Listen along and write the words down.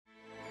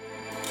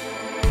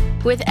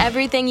With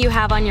everything you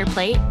have on your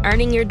plate,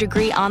 earning your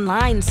degree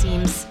online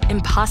seems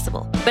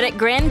impossible. But at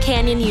Grand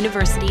Canyon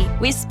University,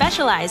 we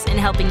specialize in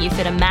helping you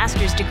fit a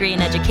master's degree in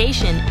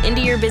education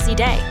into your busy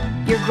day.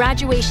 Your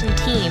graduation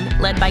team,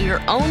 led by your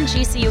own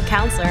GCU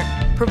counselor,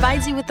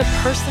 provides you with the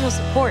personal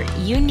support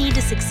you need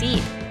to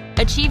succeed.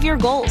 Achieve your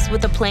goals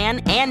with a plan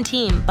and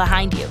team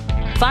behind you.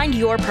 Find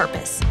your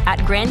purpose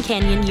at Grand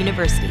Canyon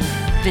University.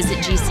 Visit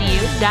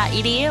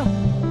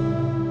gcu.edu.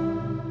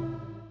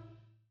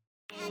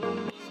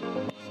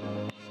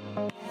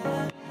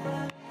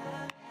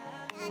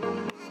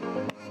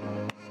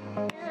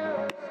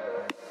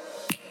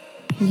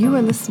 You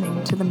are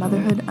listening to the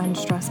Motherhood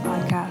Unstressed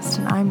podcast,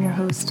 and I'm your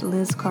host,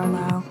 Liz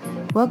Carlisle.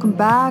 Welcome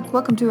back.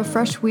 Welcome to a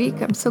fresh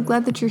week. I'm so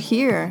glad that you're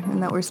here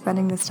and that we're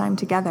spending this time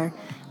together.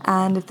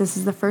 And if this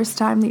is the first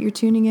time that you're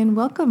tuning in,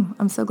 welcome.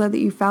 I'm so glad that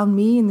you found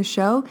me in the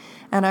show,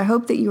 and I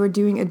hope that you are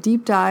doing a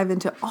deep dive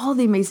into all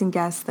the amazing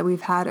guests that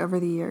we've had over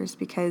the years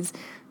because,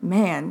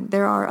 man,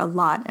 there are a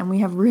lot, and we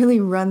have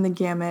really run the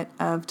gamut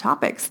of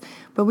topics.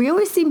 But we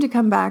always seem to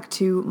come back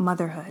to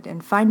motherhood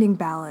and finding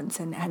balance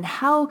and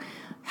how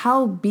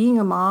being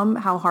a mom,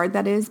 how hard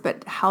that is,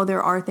 but how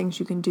there are things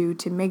you can do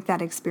to make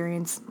that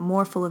experience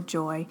more full of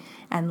joy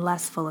and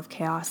less full of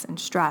chaos and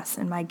stress.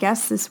 And my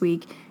guest this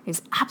week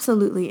is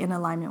absolutely in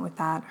alignment with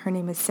that. Her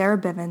name is Sarah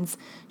Bivens.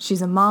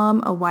 She's a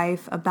mom, a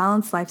wife, a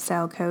balanced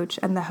lifestyle coach,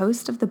 and the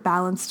host of the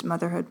Balanced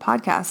Motherhood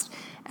podcast.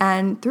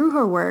 And through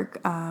her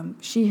work,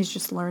 she has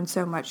just learned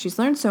so much. She's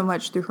learned so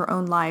much through her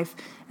own life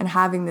and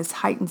having this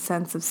heightened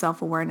sense of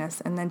self-awareness,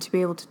 and then to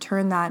be able to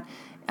turn that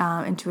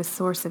into a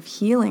source of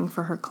healing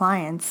for her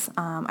clients,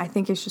 I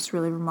think is just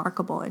really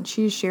remarkable. And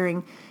she is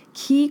sharing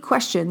key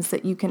questions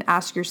that you can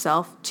ask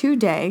yourself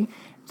today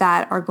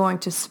that are going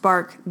to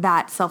spark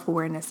that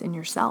self-awareness in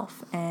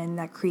yourself and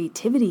that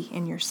creativity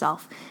in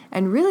yourself.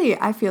 And really,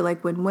 I feel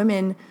like when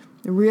women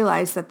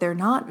realize that they're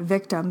not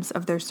victims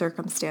of their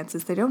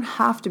circumstances, they don't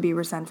have to be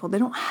resentful, they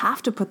don't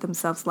have to put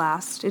themselves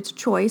last, it's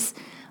choice.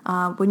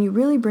 When you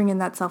really bring in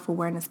that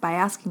self-awareness by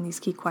asking these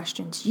key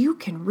questions, you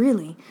can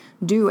really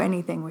do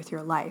anything with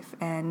your life.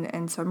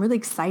 And so I'm really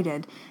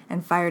excited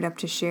and fired up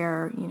to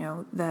share,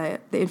 the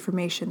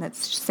information that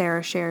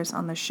Sarah shares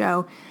on the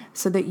show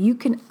so that you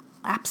can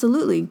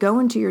absolutely go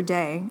into your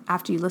day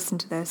after you listen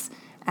to this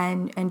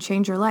and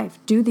change your life.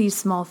 Do these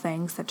small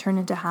things that turn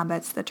into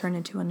habits, that turn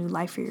into a new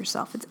life for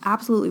yourself. It's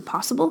absolutely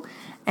possible.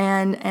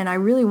 And I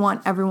really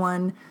want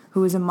everyone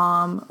who is a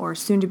mom or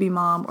soon-to-be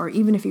mom, or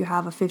even if you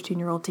have a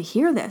 15-year-old, to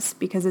hear this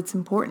because it's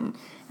important.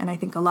 And I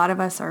think a lot of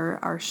us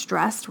are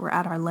stressed. We're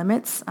at our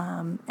limits.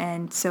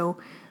 And so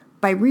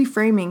by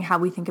reframing how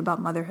we think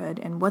about motherhood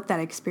and what that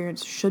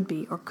experience should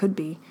be or could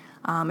be,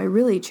 it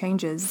really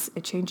changes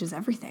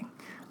everything.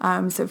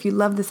 So if you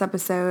love this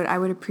episode, I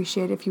would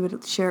appreciate if you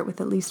would share it with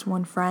at least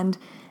one friend.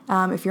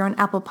 If you're on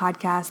Apple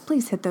Podcasts,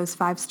 please hit those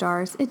 5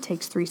 stars. It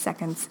takes 3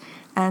 seconds.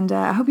 And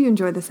I hope you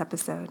enjoy this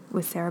episode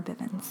with Sarah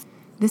Bivens.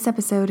 This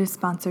episode is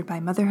sponsored by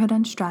Motherhood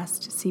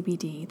Unstressed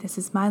CBD. This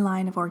is my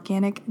line of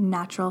organic,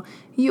 natural,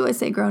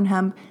 USA-grown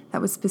hemp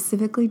that was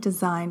specifically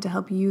designed to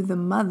help you, the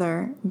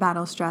mother,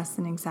 battle stress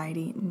and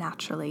anxiety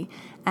naturally.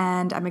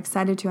 And I'm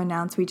excited to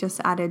announce we just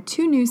added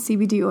 2 new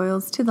CBD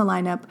oils to the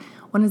lineup.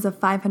 One is a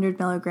 500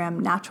 milligram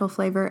natural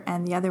flavor,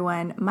 and the other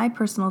one, my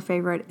personal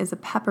favorite, is a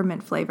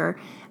peppermint flavor,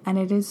 and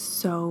it is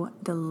so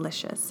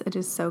delicious. It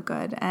is so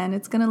good, and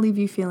it's going to leave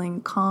you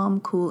feeling calm,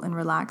 cool, and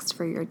relaxed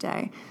for your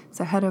day.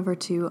 So head over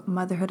to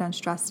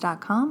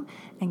motherhoodunstressed.com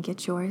and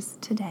get yours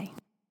today.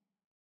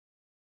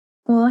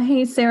 Well,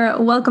 hey, Sarah,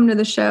 welcome to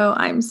the show.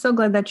 I'm so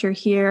glad that you're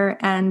here,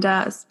 and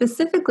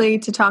specifically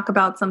to talk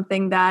about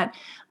something that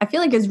I feel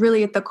like is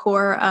really at the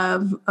core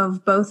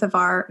of both of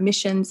our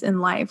missions in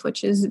life,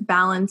 which is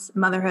balance,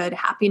 motherhood,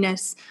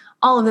 happiness,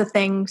 all of the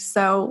things.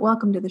 So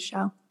welcome to the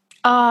show.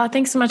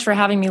 Thanks so much for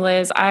having me,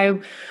 Liz. I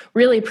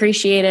really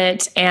appreciate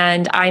it.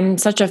 And I'm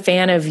such a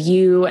fan of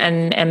you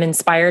and am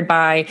inspired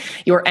by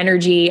your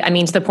energy. I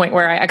mean, to the point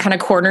where I kind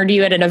of cornered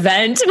you at an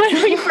event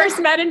when we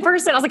first met in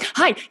person. I was like,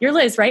 hi, you're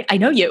Liz, right? I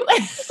know you.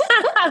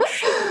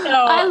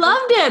 I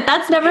loved it.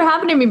 That's never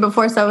happened to me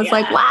before. So I was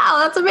like, wow,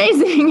 that's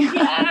amazing.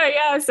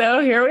 Yeah. So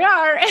here we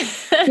are.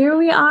 Here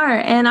we are.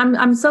 And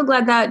I'm so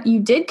glad that you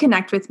did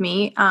connect with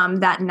me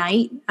that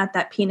night at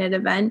that peanut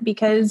event,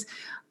 because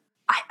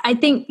I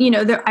think,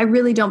 I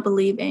really don't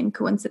believe in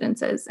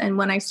coincidences. And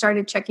when I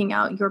started checking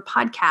out your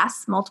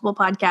podcasts, multiple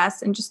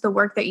podcasts, and just the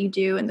work that you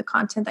do and the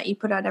content that you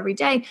put out every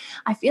day,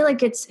 I feel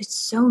like it's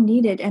so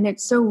needed. And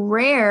it's so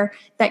rare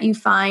that you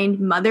find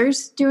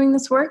mothers doing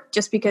this work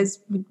just because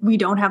we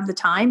don't have the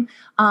time.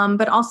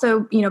 But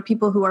also,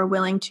 people who are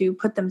willing to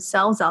put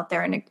themselves out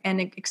there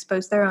and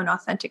expose their own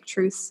authentic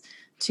truths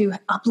to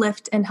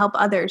uplift and help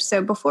others.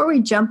 So before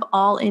we jump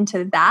all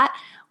into that,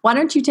 why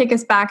don't you take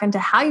us back into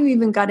how you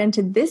even got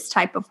into this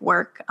type of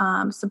work,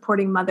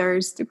 supporting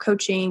mothers through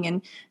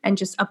coaching and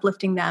just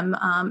uplifting them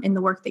in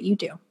the work that you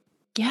do?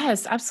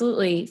 Yes,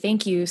 absolutely.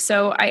 Thank you.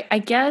 So I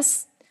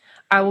guess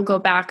I will go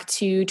back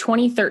to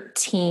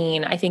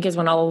 2013, I think is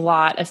when a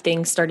lot of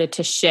things started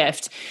to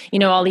shift.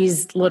 All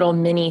these little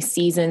mini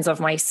seasons of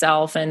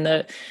myself and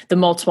the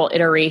multiple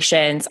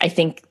iterations. I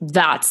think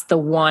that's the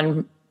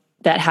one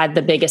that had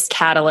the biggest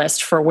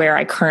catalyst for where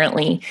I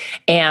currently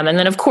am. And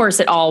then of course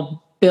it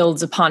all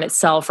builds upon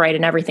itself, right?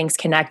 And everything's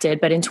connected.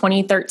 But in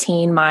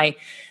 2013, my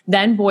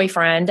then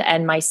boyfriend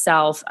and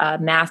myself,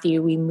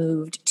 Matthew, we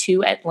moved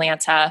to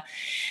Atlanta.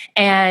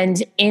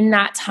 And in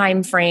that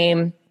time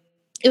frame,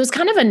 it was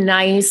kind of a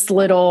nice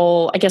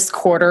little, I guess,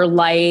 quarter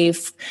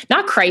life,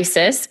 not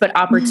crisis, but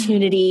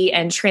opportunity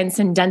and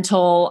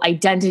transcendental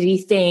identity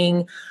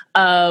thing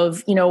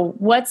of,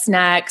 what's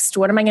next?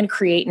 What am I going to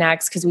create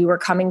next? Because we were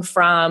coming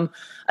from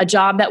a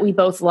job that we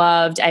both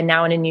loved and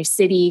now in a new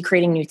city,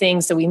 creating new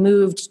things. So we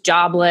moved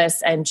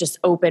jobless and just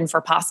open for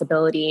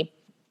possibility.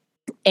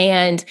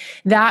 And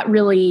that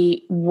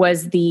really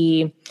was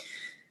the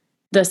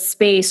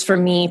space for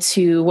me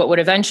to what would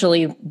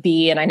eventually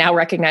be, and I now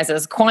recognize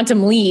as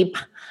quantum leap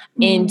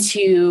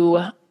into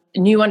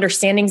new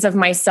understandings of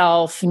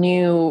myself,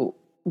 new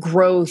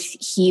growth,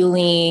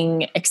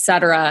 healing,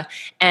 etc.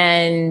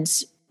 And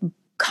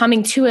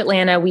coming to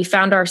Atlanta, we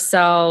found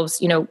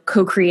ourselves,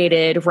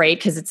 co-created, right?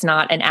 Because it's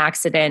not an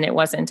accident. It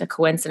wasn't a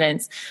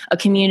coincidence. A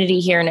community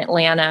here in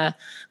Atlanta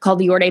called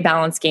the Your Day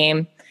Balance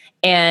Game.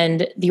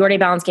 And the Your Day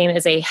Balance Game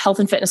is a health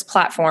and fitness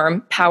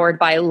platform powered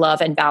by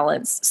love and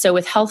balance. So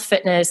with health,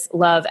 fitness,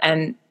 love,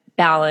 and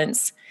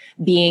balance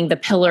being the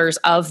pillars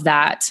of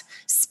that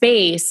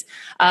space,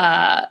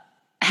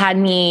 had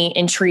me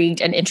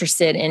intrigued and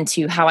interested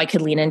into how I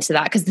could lean into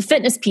that. Because the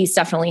fitness piece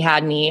definitely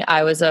had me.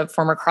 I was a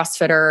former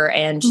CrossFitter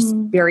and just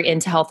very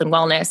into health and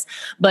wellness.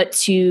 But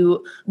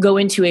to go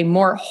into a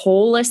more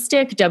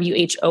holistic,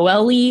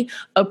 WHOLE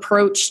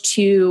approach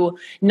to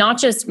not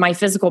just my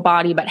physical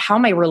body, but how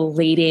am I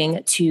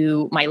relating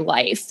to my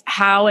life?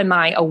 How am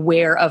I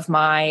aware of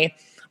my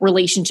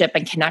relationship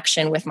and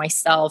connection with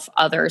myself,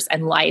 others,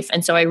 and life?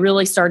 And so I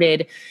really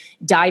started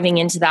diving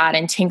into that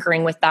and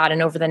tinkering with that.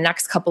 And over the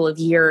next couple of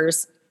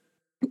years,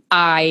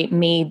 I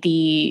made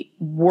the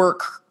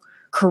work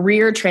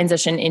career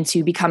transition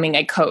into becoming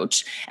a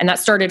coach. And that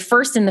started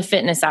first in the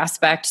fitness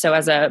aspect, so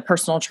as a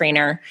personal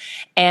trainer.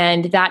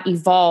 And that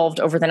evolved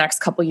over the next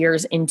couple of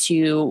years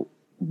into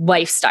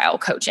lifestyle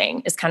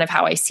coaching is kind of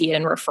how I see it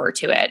and refer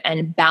to it,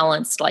 and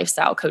balanced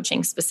lifestyle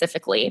coaching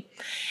specifically.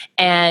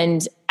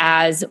 And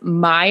as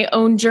my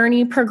own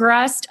journey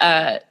progressed,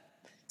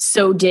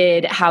 so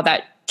did how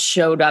that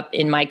showed up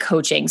in my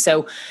coaching.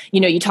 So,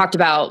 you talked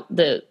about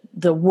the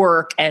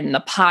work and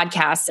the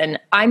podcast, and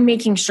I'm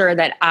making sure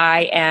that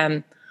I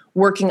am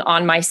working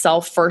on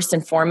myself first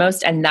and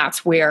foremost. And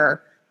that's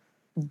where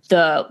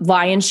the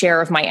lion's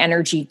share of my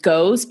energy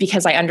goes,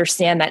 because I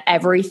understand that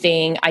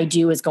everything I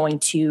do is going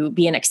to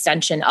be an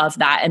extension of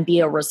that and be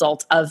a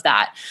result of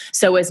that.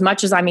 So as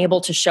much as I'm able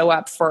to show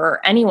up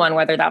for anyone,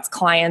 whether that's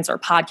clients or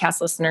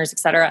podcast listeners, et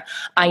cetera,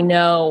 I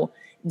know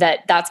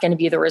that that's going to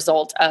be the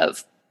result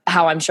of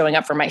how I'm showing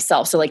up for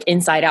myself. So like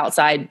inside,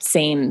 outside,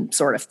 same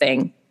sort of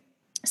thing.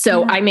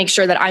 So I make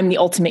sure that I'm the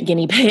ultimate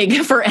guinea pig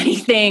for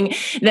anything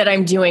that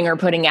I'm doing or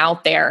putting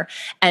out there.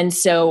 And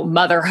so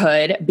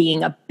motherhood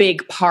being a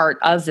big part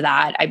of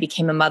that, I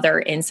became a mother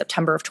in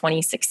September of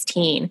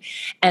 2016.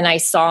 And I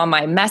saw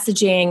my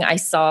messaging, I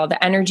saw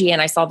the energy,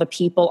 and I saw the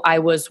people I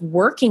was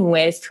working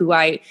with who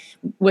I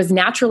was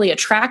naturally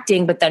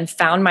attracting, but then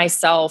found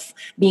myself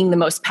being the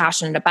most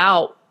passionate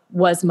about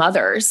was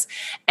mothers,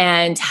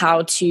 and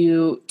how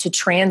to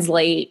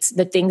translate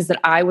the things that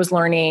I was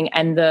learning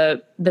and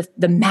the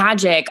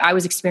magic I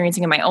was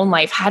experiencing in my own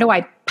life. How do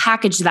I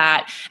package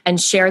that and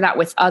share that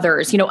with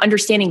others?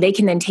 Understanding they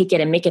can then take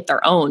it and make it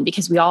their own,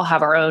 because we all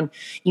have our own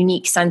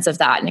unique sense of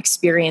that and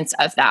experience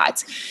of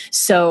that.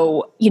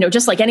 So,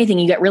 just like anything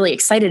you get really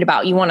excited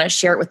about, you want to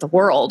share it with the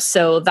world.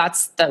 So that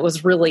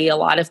was really a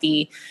lot of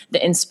the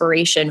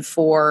inspiration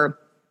for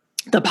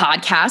the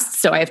podcast.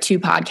 So I have 2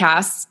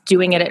 podcasts.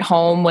 Doing It at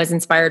Home was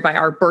inspired by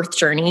our birth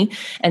journey.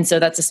 And so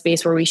that's a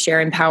space where we share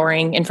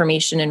empowering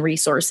information and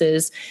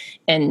resources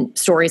and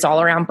stories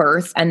all around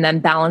birth. And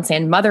then Balance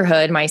and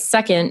Motherhood, my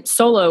second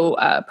solo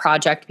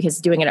project, because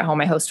Doing It at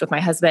Home I host with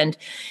my husband,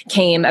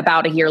 came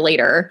about a year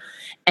later.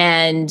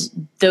 And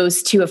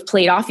those 2 have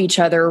played off each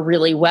other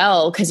really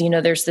well, because,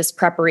 there's this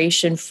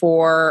preparation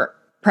for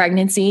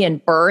pregnancy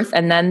and birth,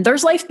 and then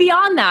there's life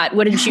beyond that.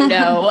 Wouldn't you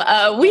know?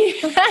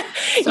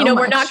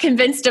 We're not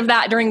convinced of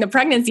that during the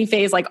pregnancy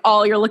phase. Like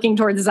all you're looking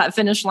towards is that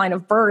finish line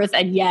of birth,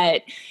 and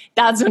yet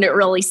that's when it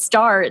really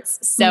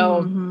starts.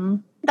 So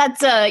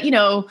that's a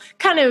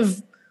kind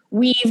of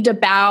weaved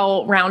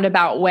about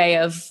roundabout way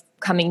of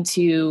coming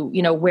to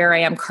where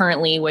I am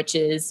currently, which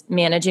is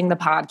managing the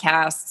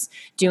podcasts,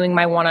 doing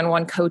my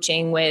one-on-one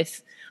coaching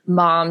with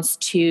moms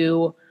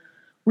to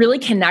really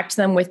connect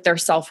them with their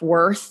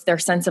self-worth, their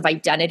sense of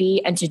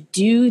identity, and to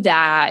do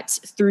that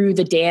through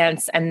the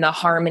dance and the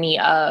harmony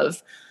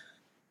of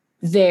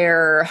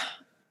their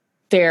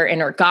their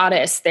inner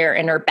goddess, their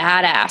inner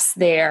badass,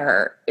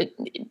 their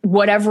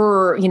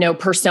whatever,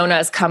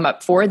 personas come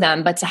up for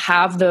them, but to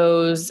have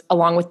those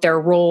along with their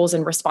roles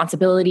and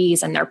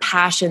responsibilities and their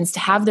passions, to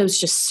have those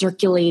just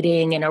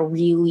circulating in a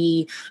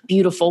really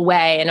beautiful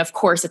way. And of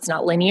course, it's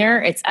not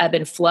linear, it's ebb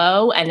and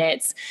flow, and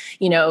it's,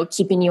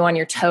 keeping you on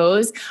your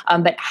toes.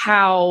 But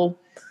how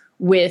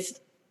with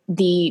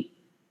the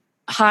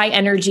high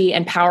energy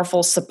and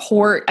powerful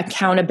support,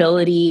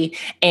 accountability,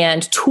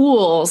 and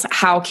tools,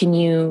 how can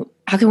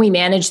we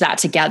manage that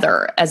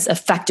together as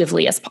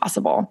effectively as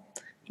possible?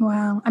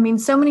 Wow. I mean,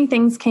 so many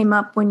things came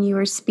up when you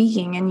were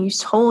speaking and you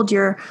told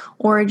your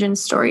origin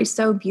story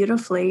so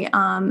beautifully.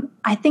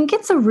 I think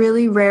it's a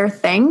really rare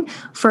thing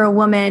for a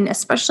woman,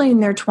 especially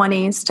in their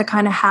 20s, to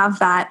kind of have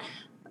that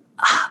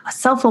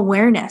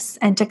self-awareness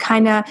and to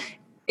kind of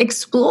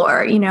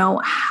explore,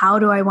 how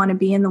do I want to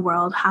be in the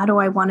world? How do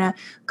I want to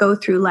go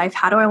through life?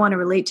 How do I want to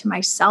relate to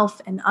myself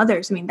and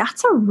others? I mean,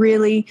 that's a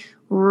really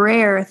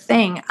rare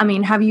thing. I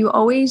mean, have you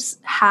always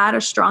had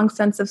a strong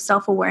sense of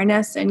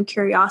self-awareness and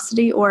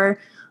curiosity, or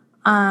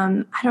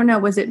I don't know,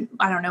 was it,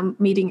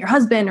 meeting your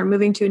husband or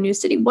moving to a new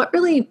city? What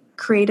really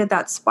created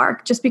that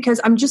spark? Just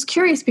because I'm just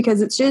curious,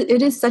 because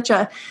it is such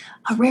a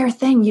rare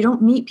thing. You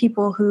don't meet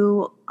people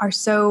who are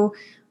so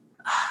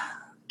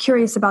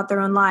curious about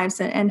their own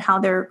lives and how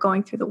they're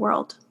going through the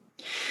world.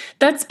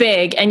 That's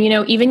big. And,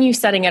 even you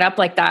setting it up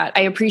like that,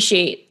 I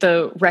appreciate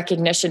the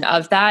recognition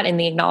of that and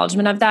the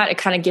acknowledgement of that. It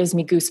kind of gives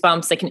me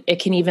goosebumps. It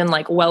can even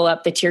well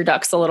up the tear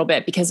ducts a little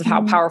bit because of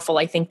how powerful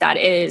I think that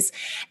is.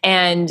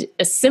 And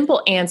a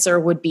simple answer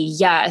would be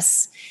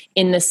yes,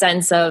 in the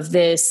sense of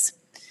this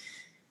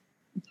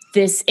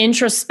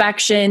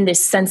introspection,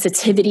 this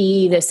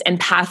sensitivity, this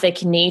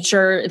empathic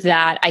nature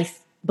that I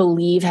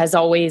believe has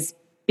always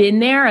been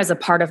there as a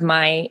part of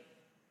my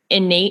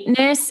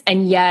innateness.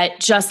 And yet,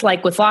 just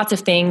like with lots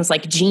of things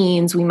like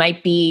genes, we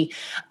might be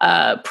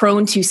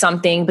prone to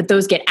something, but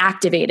those get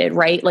activated,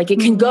 right? Like it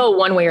can go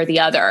one way or the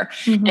other.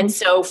 And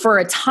so for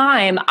a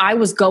time, I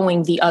was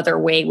going the other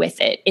way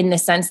with it, in the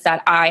sense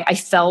that I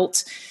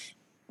felt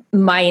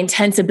my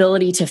intense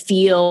ability to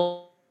feel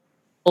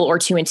or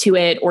to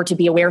intuit or to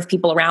be aware of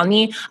people around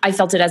me, I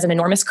felt it as an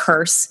enormous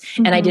curse,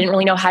 and I didn't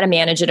really know how to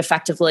manage it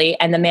effectively.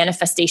 And the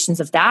manifestations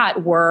of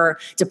that were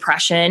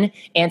depression,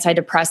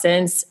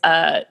 antidepressants,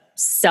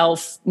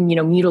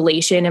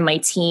 mutilation in my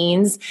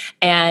teens,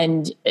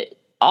 and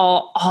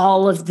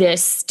all of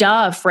this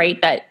stuff,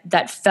 right?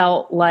 That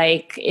felt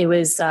like it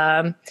was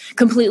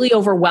completely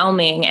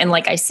overwhelming. And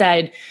like I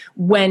said,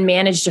 when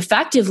managed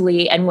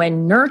effectively and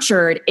when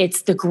nurtured,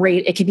 it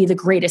could be the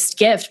greatest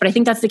gift. But I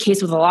think that's the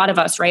case with a lot of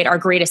us, right? Our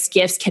greatest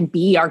gifts can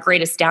be our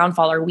greatest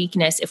downfall or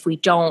weakness if we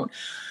don't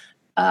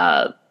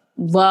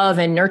love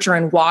and nurture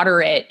and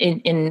water it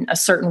in a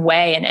certain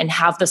way and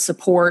have the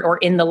support or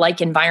in the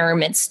like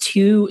environments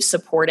to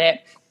support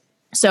it.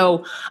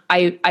 So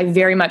I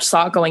very much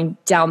saw it going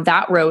down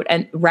that route,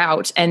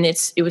 and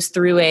it was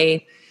through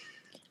a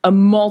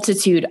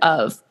multitude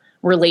of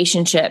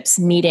relationships,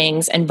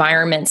 meetings,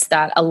 environments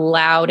that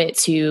allowed it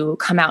to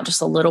come out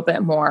just a little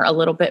bit more,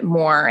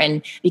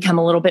 and become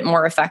a little bit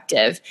more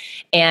effective.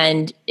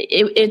 And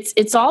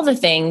it's all the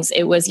things.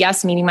 It was,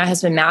 yes, meeting my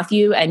husband,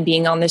 Matthew, and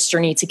being on this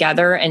journey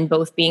together, and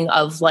both being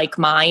of like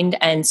mind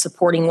and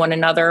supporting one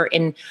another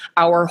in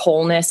our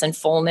wholeness and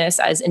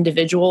fullness as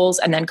individuals,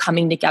 and then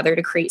coming together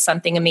to create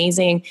something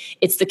amazing.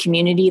 It's the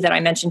community that I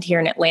mentioned here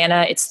in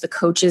Atlanta. It's the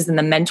coaches and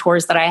the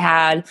mentors that I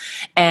had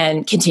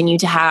and continue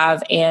to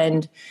have.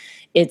 And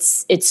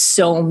it's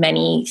so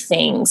many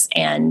things,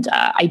 and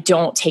I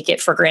don't take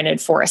it for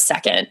granted for a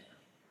second.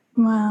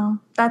 Wow.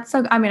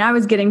 I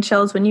was getting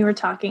chills when you were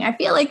talking. I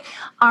feel like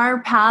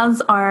our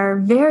paths are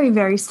very,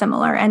 very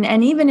similar.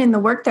 And even in the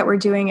work that we're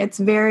doing,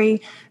 it's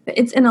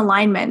in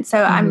alignment.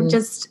 So I'm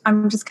just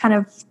kind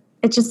of,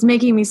 it's just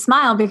making me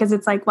smile, because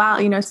it's like,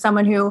 wow,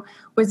 someone who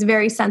was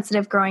very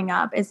sensitive growing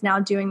up is now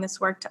doing this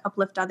work to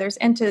uplift others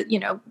and to,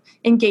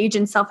 engage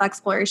in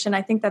self-exploration.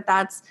 I think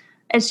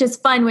it's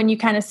just fun when you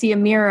kind of see a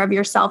mirror of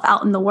yourself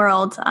out in the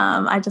world.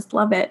 I just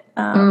love it.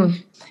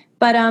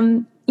 But,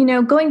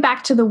 going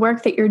back to the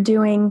work that you're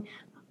doing,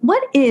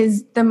 what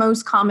is the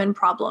most common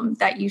problem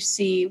that you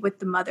see with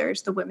the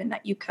mothers, the women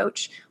that you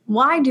coach?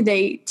 Why do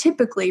they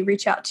typically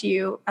reach out to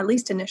you, at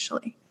least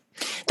initially?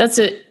 That's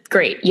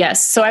great.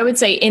 Yes. So I would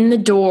say in the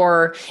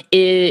door,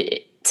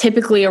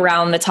 typically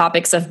around the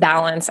topics of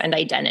balance and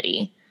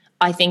identity.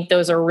 I think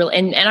those are real.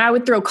 And I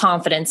would throw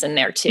confidence in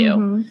there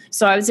too.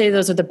 So I would say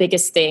those are the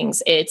biggest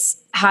things. It's,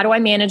 how do I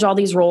manage all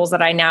these roles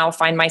that I now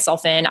find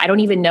myself in? I don't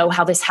even know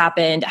how this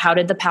happened. How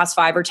did the past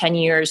 5 or 10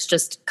 years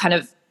just kind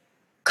of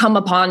come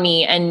upon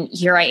me? And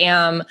here I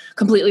am,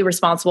 completely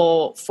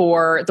responsible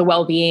for the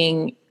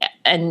well-being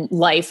and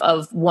life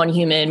of one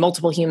human,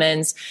 multiple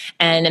humans.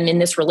 And I'm in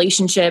this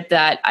relationship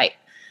that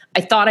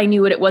I thought I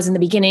knew what it was in the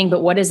beginning,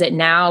 but what is it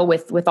now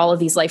with all of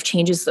these life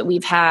changes that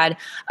we've had?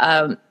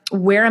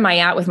 Where am I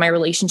at with my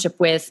relationship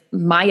with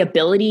my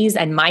abilities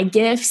and my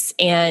gifts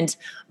and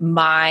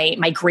my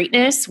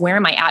greatness? Where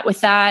am I at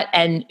with that?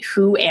 And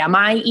who am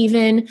I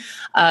even?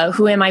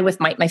 Who am I with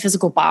my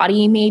physical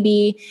body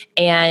maybe?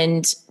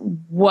 And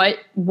what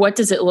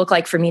does it look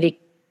like for me to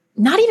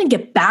not even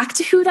get back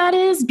to who that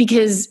is?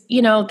 Because,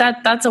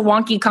 that's a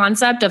wonky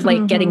concept of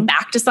like getting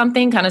back to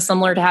something, kind of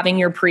similar to having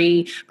your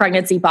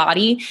pre-pregnancy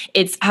body.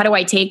 It's how do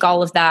I take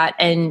all of that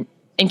and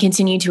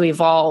continue to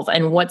evolve?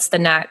 And what's the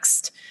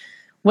next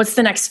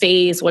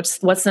phase? What's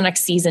the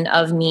next season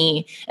of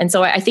me? And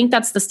so I think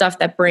that's the stuff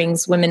that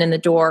brings women in the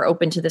door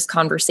open to this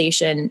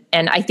conversation.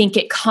 And I think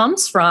it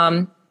comes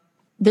from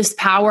this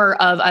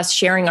power of us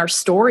sharing our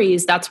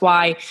stories. That's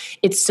why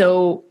it's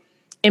so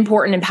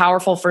important and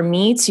powerful for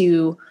me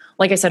to,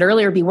 like I said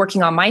earlier, be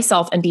working on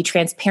myself and be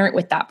transparent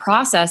with that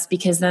process,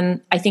 because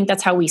then I think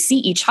that's how we see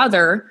each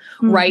other,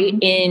 right,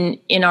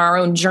 in our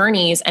own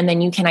journeys. And then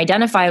you can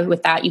identify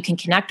with that, you can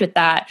connect with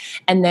that,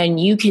 and then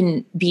you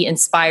can be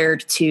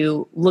inspired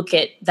to look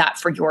at that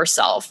for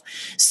yourself.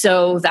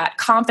 So that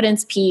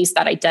confidence piece,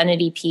 that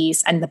identity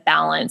piece, and the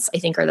balance, I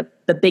think are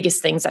the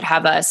biggest things that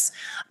have us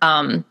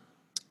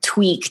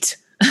tweaked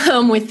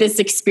with this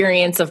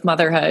experience of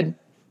motherhood.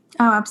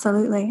 Oh,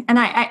 absolutely. And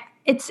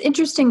it's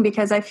interesting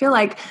because I feel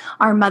like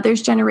our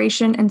mother's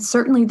generation, and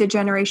certainly the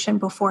generation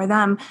before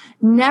them,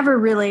 never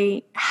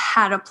really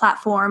had a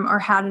platform or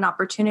had an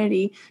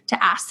opportunity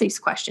to ask these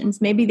questions.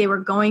 Maybe they were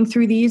going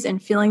through these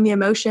and feeling the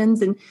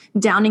emotions and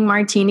downing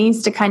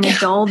martinis to kind of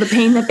dull the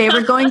pain that they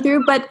were going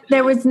through. But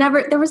there was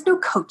no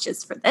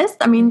coaches for this.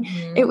 I mean,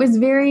 it was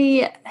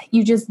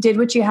you just did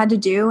what you had to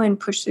do and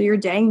pushed through your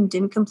day and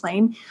didn't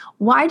complain.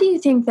 Why do you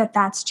think that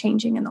that's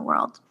changing in the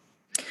world?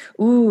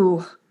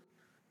 Ooh,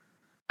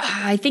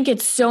 I think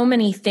it's so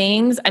many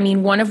things. I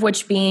mean, one of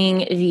which being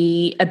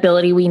the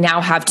ability we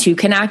now have to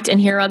connect and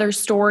hear other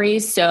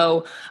stories.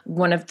 So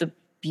one of the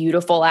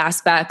beautiful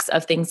aspects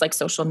of things like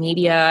social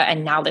media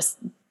and now this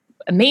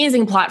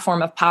amazing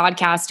platform of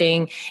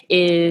podcasting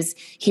is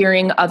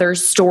hearing other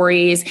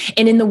stories.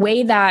 And in the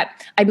way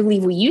that I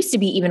believe we used to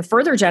be even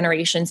further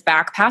generations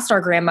back past our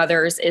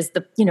grandmothers is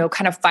the,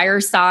 kind of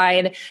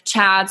fireside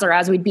chats, or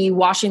as we'd be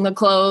washing the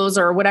clothes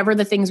or whatever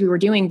the things we were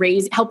doing,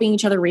 helping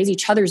each other raise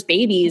each other's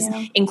babies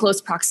in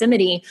close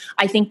proximity.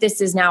 I think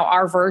this is now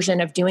our version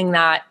of doing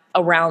that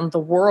around the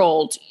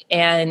world.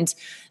 And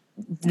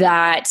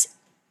that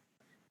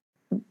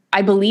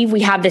I believe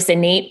we have this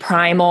innate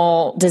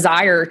primal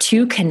desire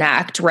to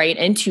connect, right?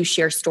 And to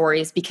share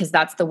stories, because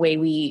that's the way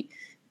we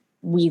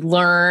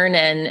learn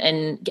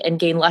and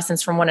gain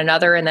lessons from one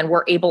another. And then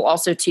we're able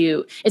also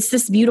it's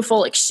this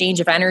beautiful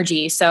exchange of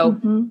energy.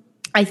 So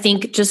I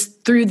think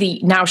just through the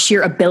now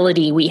sheer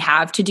ability we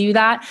have to do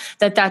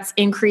that's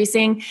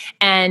increasing.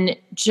 And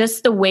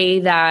just the way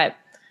that,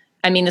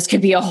 I mean, this could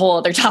be a whole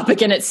other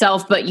topic in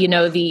itself, but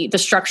the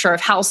structure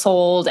of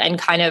household and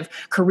kind of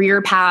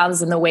career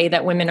paths and the way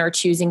that women are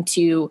choosing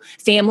to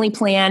family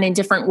plan in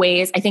different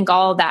ways. I think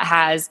all of that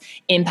has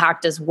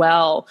impact as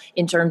well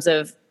in terms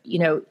of,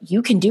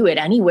 you can do it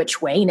any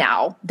which way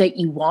now that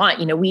you want.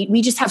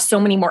 We just have so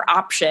many more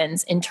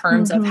options in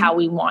terms of how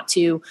we want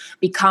to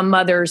become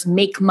mothers,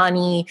 make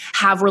money,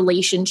 have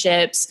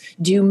relationships,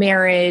 do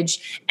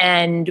marriage.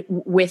 And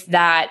with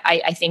that,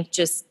 I think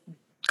just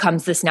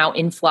comes this now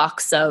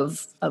influx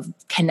of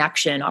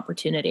connection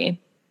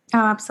opportunity. Oh,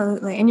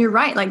 absolutely. And you're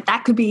right. Like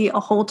that could be a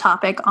whole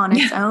topic on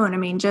its own. I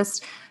mean,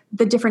 just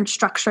the different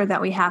structure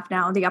that we have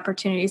now, the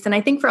opportunities. And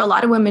I think for a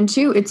lot of women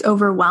too, it's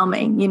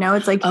overwhelming.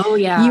 It's like,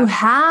 you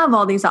have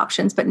all these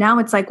options, but now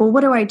it's like, well,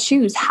 what do I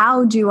choose?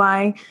 How do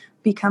I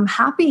become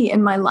happy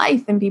in my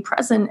life and be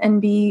present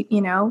and be,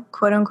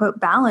 quote unquote,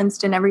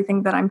 balanced in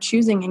everything that I'm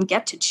choosing and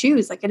get to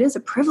choose? Like it is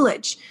a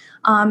privilege.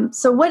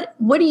 So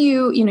what do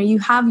you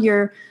have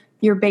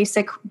your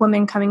basic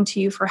woman coming to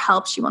you for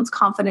help. She wants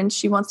confidence.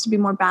 She wants to be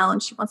more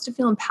balanced. She wants to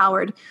feel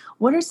empowered.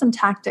 What are some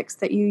tactics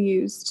that you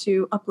use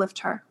to uplift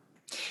her?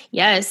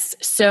 Yes.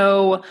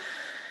 So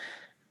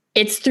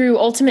it's through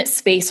ultimate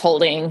space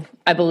holding,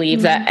 I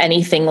believe, that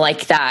anything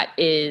like that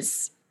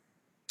is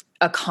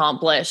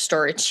accomplished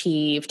or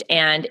achieved.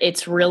 And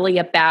it's really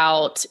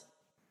about,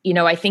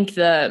 I think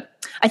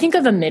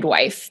of a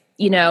midwife.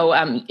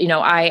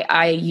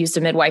 I used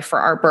a midwife for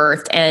our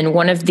birth, and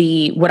one of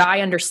the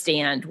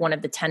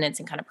tenets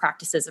and kind of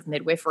practices of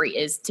midwifery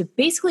is to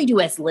basically do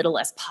as little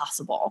as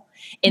possible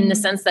in the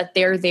sense that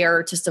they're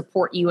there to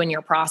support you in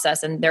your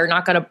process, and they're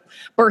not going to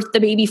birth the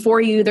baby for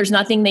you. There's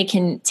nothing they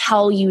can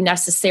tell you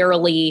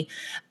necessarily.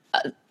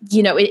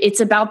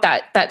 It's about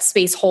that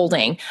space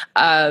holding.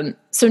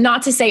 So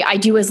not to say I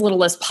do as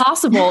little as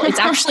possible. It's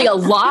actually a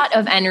lot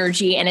of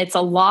energy, and it's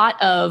a lot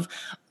of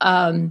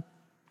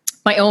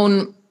my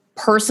own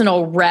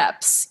personal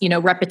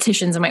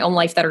repetitions in my own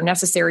life that are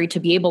necessary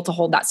to be able to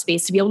hold that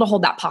space, to be able to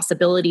hold that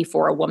possibility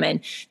for a woman,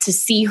 to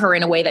see her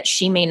in a way that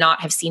she may not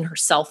have seen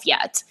herself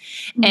yet.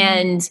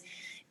 And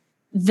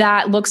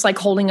that looks like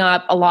holding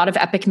up a lot of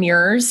epic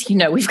mirrors.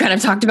 We've kind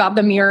of talked about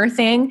the mirror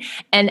thing,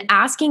 and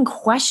asking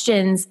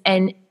questions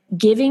and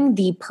giving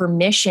the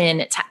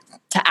permission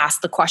to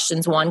ask the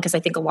questions, because I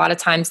think a lot of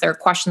times there are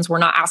questions we're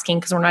not asking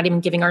because we're not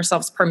even giving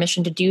ourselves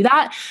permission to do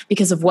that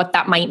because of what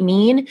that might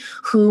mean,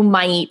 who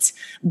might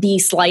be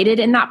slighted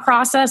in that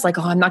process. Like,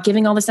 oh, I'm not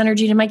giving all this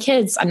energy to my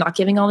kids. I'm not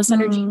giving all this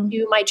energy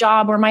to my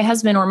job or my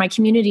husband or my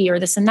community or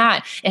this and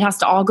that. It has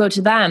to all go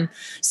to them.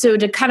 So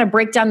to kind of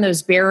break down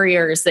those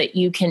barriers that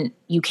you can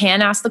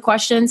ask the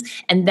questions,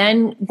 and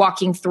then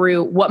walking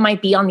through what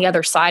might be on the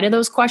other side of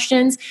those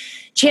questions,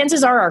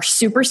 chances are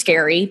super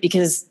scary,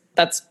 because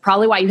that's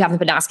probably why you haven't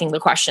been asking the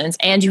questions,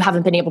 and you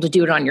haven't been able to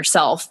do it by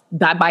yourself.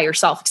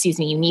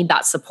 You need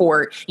that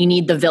support. You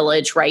need the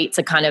village, right,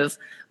 to kind of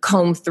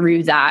comb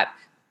through that.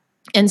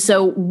 And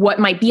so what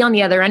might be on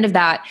the other end of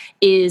that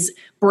is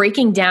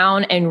breaking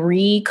down and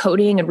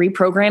recoding and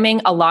reprogramming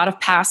a lot of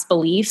past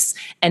beliefs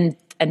and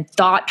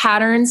thought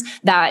patterns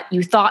that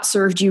you thought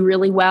served you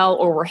really well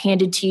or were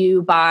handed to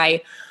you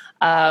by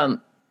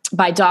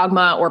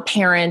dogma or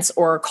parents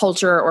or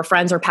culture or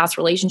friends or past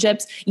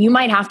relationships. You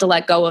might have to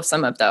let go of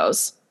some of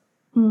those.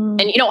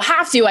 And you don't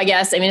have to, I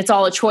guess. I mean, it's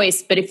all a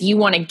choice. But if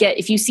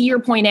you see your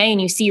point A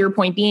and you see your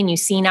point B and you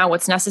see now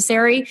what's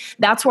necessary,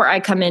 that's where I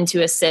come in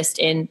to assist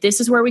in. This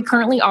is where we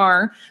currently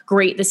are.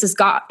 Great. This has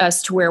got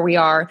us to where we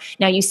are.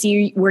 Now you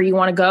see where you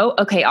want to go.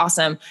 Okay,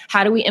 awesome.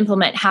 How do we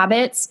implement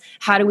habits?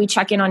 How do we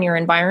check in on your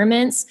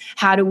environments?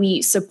 How do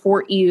we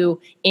support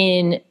you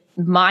in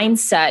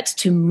mindset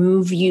to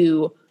move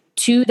you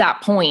to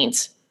that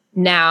point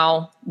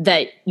now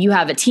that you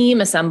have a team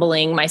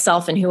assembling,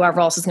 myself and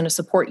whoever else is going to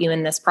support you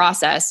in this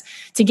process,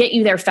 to get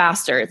you there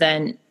faster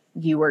than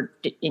you were,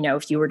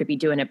 if you were to be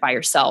doing it by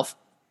yourself.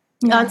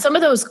 Yeah. And some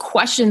of those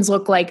questions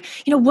look like,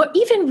 what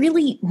even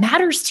really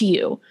matters to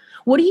you?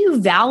 What do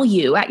you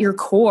value at your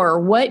core?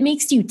 What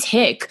makes you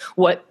tick?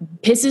 What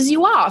pisses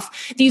you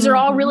off? These are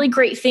all really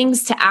great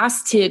things to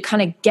ask to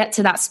kind of get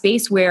to that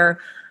space where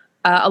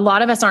a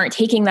lot of us aren't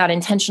taking that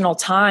intentional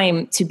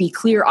time to be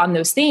clear on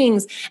those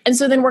things. And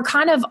so then we're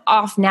kind of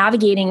off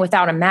navigating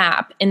without a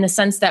map, in the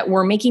sense that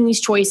we're making these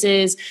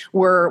choices,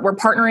 we're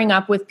partnering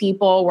up with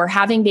people, we're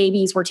having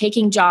babies, we're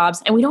taking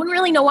jobs, and we don't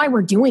really know why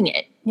we're doing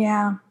it.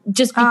 Yeah.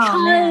 Just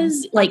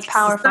because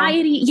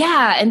society.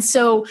 Yeah. And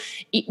so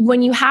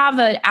when you have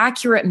an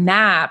accurate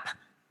map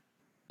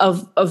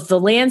of the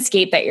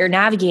landscape that you're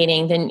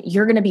navigating, then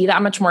you're going to be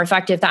that much more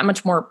effective, that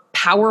much more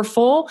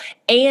powerful,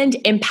 and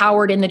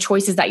empowered in the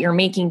choices that you're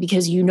making,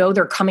 because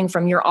they're coming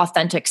from your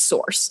authentic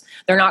source.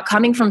 They're not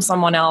coming from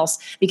someone else,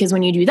 because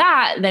when you do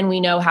that, then we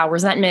know how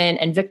resentment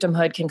and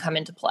victimhood can come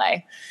into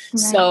play. Right.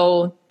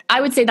 So I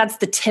would say that's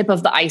the tip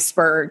of the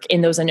iceberg in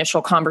those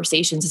initial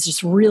conversations, is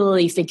just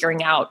really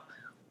figuring out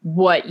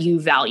what you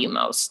value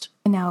most.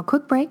 And now a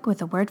quick break with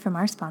a word from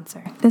our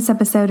sponsor. This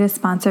episode is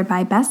sponsored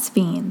by Best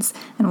Fiends.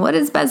 And what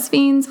is Best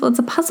Fiends? Well, it's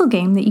a puzzle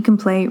game that you can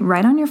play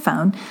right on your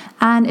phone.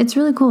 And it's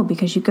really cool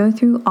because you go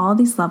through all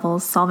these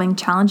levels solving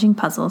challenging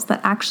puzzles that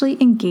actually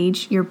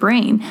engage your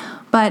brain.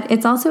 But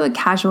it's also a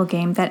casual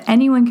game that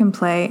anyone can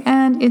play,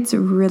 and it's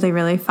really,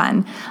 really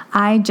fun.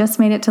 I just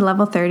made it to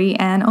level 30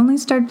 and only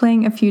started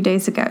playing a few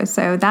days ago,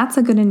 so that's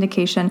a good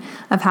indication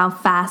of how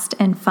fast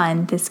and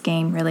fun this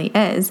game really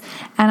is.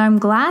 And I'm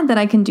glad that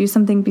I can do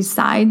something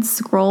besides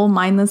scroll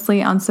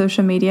mindlessly on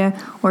social media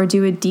or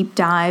do a deep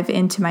dive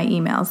into my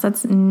emails.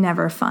 That's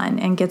never fun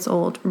and gets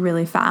old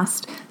really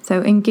fast.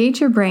 So engage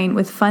your brain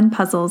with fun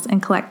puzzles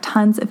and collect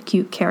tons of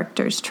cute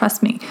characters.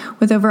 Trust me,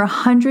 with over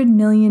 100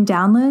 million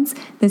downloads,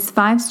 this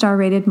 5-star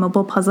rated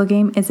mobile puzzle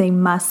game is a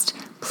must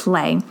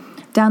play.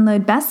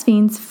 Download Best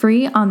Fiends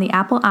free on the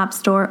Apple App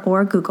Store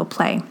or Google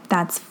Play.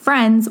 That's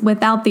friends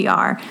without the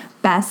R.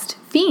 Best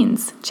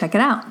Fiends. Check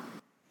it out.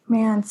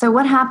 Man, so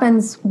what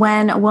happens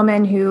when a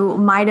woman who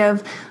might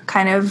have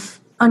kind of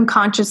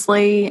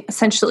unconsciously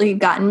essentially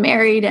gotten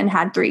married and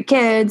had 3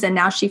 kids, and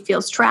now she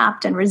feels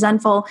trapped and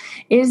resentful?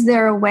 Is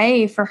there a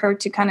way for her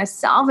to kind of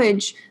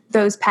salvage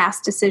those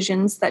past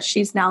decisions that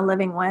she's now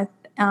living with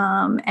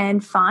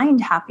and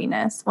find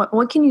happiness?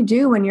 What can you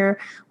do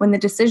when the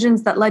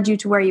decisions that led you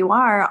to where you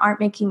are aren't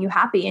making you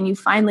happy, and you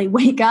finally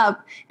wake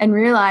up and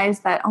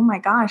realize that, oh my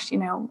gosh,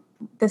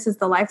 this is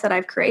the life that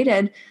I've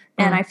created,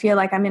 and I feel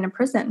like I'm in a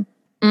prison?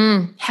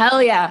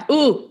 Hell yeah.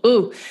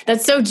 Ooh,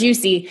 that's so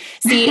juicy.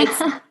 See,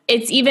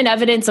 it's even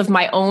evidence of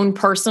my own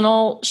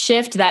personal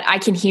shift that I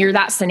can hear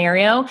that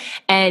scenario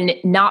and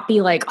not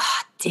be like,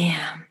 oh,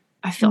 damn,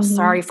 I feel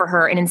sorry for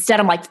her. And instead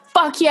I'm like,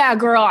 fuck yeah,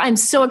 girl, I'm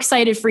so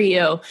excited for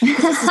you. This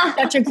is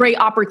such a great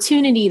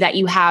opportunity that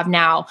you have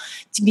now,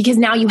 because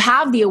now you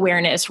have the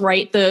awareness,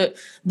 right? The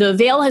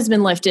veil has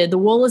been lifted, the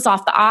wool is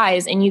off the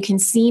eyes, and you can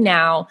see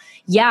now,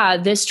 yeah,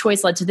 this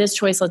choice led to this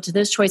choice, led to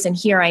this choice, and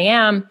here I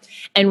am.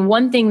 And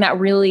one thing that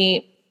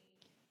really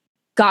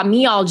got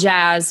me all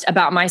jazzed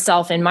about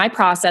myself and my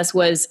process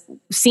was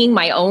seeing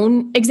my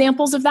own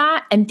examples of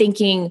that and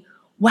thinking,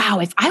 wow,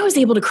 if I was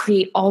able to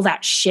create all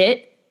that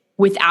shit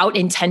without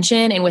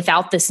intention and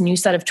without this new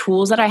set of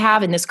tools that I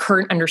have and this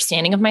current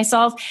understanding of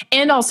myself,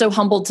 and also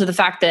humbled to the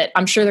fact that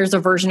I'm sure there's a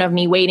version of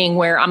me waiting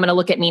where I'm going to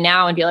look at me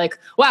now and be like,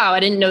 wow, I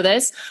didn't know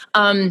this.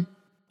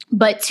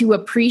 But to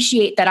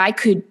appreciate that I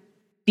could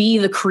be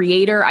the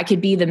creator, I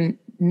could be the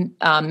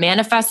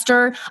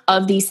manifester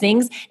of these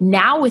things.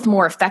 Now with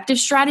more effective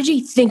strategy,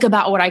 think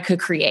about what I could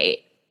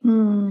create.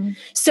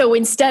 So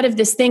instead of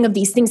this thing of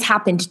these things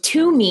happened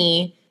to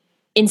me,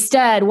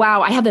 instead,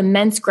 wow, I have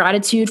immense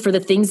gratitude for the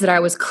things that I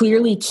was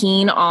clearly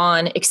keen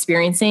on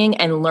experiencing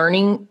and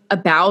learning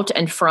about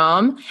and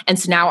from. And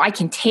so now I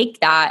can take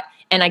that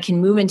and I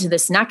can move into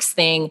this next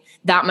thing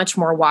that much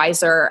more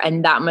wiser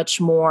and that much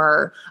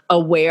more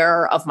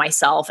aware of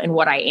myself and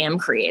what I am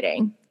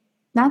creating.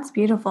 That's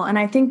beautiful. And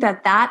I think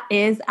that that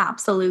is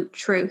absolute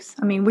truth.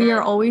 I mean, we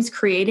are always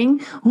creating,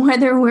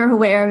 whether we're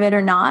aware of it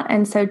or not.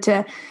 And so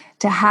to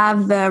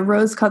have the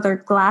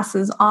rose-colored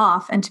glasses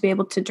off and to be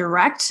able to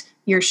direct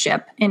your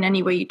ship in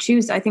any way you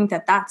choose, I think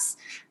that that's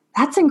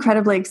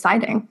incredibly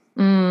exciting.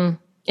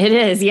 It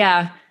is,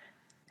 yeah.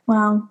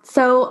 Wow.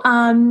 So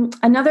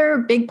another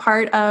big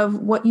part of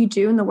what you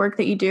do and the work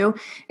that you do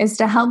is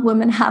to help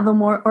women have a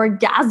more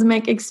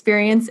orgasmic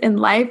experience in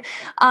life.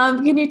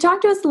 Can you talk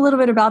to us a little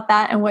bit about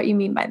that and what you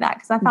mean by that?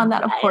 Because I found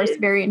that, of course,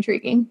 very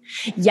intriguing.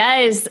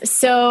 Yes.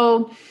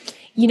 So,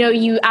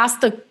 you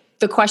asked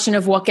the question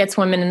of what gets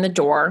women in the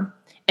door.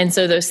 And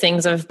so those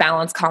things of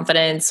balance,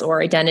 confidence,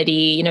 or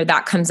identity,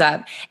 that comes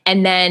up.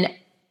 And then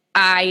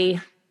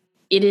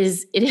it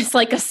is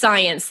like a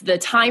science. The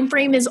time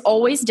frame is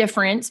always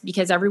different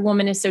because every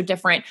woman is so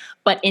different,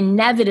 but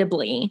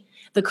inevitably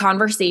the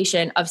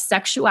conversation of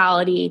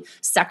sexuality,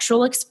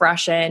 sexual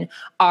expression,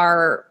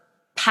 our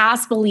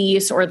past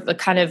beliefs or the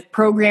kind of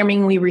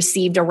programming we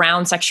received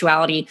around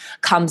sexuality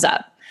comes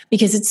up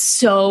because it's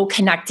so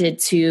connected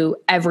to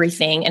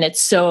everything. And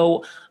it's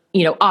so,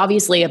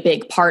 obviously a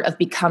big part of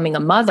becoming a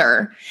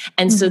mother.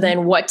 And so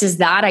then what does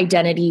that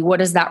identity, what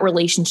does that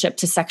relationship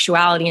to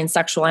sexuality and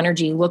sexual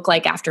energy look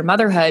like after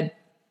motherhood?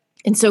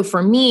 And so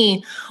for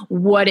me,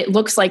 what it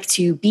looks like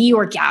to be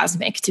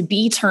orgasmic, to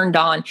be turned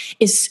on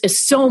is a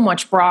so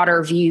much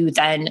broader view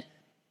than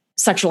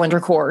sexual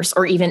intercourse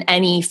or even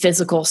any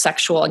physical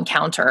sexual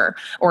encounter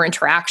or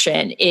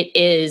interaction.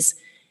 It's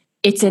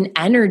an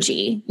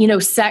energy,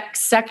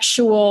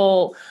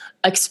 sexual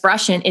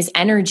expression is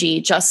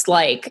energy, just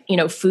like,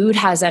 food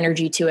has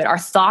energy to it. Our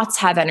thoughts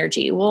have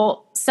energy.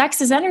 Well,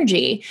 sex is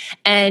energy.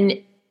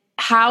 And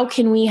how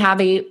can we have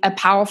a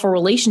powerful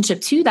relationship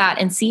to that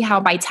and see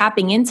how by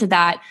tapping into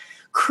that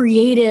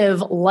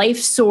creative life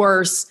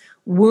source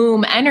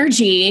womb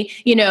energy,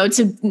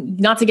 to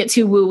not to get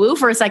too woo woo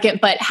for a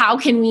second, but how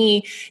can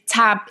we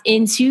tap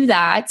into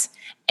that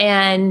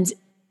and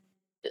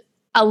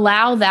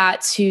allow that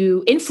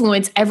to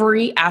influence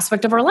every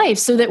aspect of our life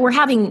so that we're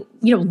having,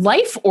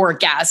 life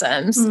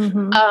orgasms,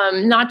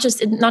 not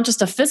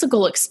just a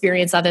physical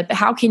experience of it, but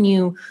how can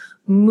you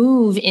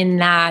move in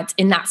that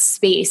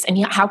space?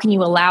 And how can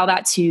you allow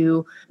that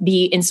to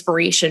be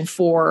inspiration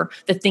for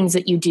the things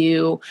that you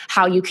do,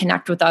 how you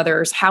connect with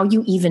others, how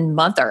you even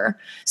mother?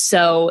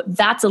 So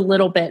that's a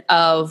little bit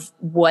of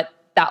what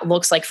that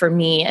looks like for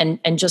me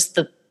and just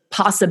the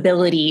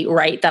possibility,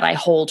 right, that I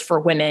hold for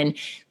women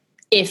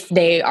if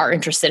they are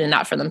interested in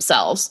that for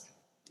themselves.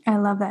 I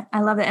love it.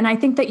 And I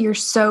think that you're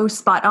so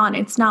spot on.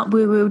 It's not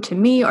woo-woo to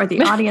me or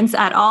the audience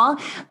at all,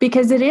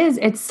 because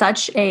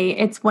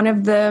it's one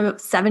of the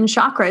 7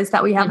 chakras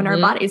that we have in our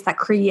bodies, that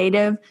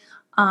creative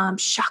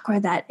chakra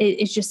that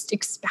is just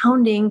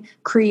expounding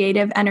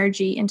creative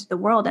energy into the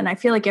world. And I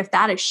feel like if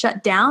that is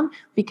shut down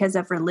because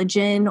of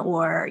religion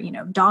or,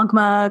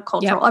 dogma,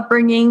 cultural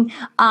upbringing,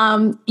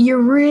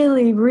 you're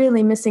really,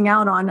 really missing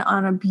out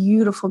on a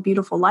beautiful,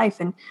 beautiful life.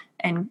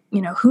 And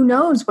who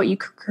knows what you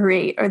could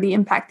create or the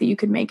impact that you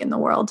could make in the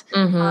world.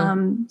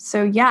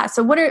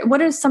 So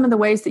what are some of the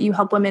ways that you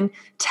help women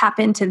tap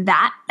into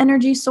that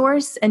energy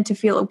source and to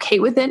feel okay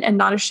with it and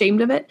not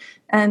ashamed of it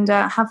and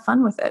have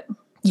fun with it?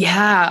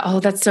 Yeah. Oh,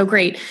 that's so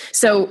great.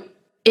 So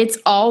it's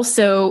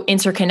also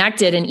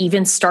interconnected and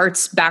even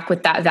starts back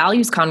with that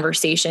values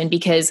conversation,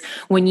 because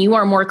when you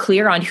are more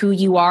clear on who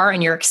you are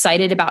and you're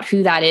excited about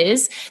who that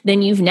is,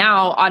 then you've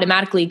now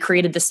automatically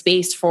created the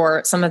space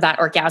for some of that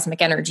orgasmic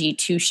energy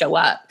to show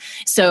up.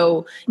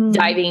 So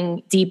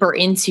diving deeper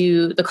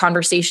into the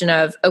conversation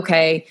of,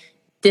 okay,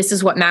 this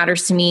is what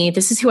matters to me.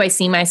 This is who I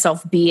see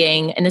myself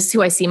being, and this is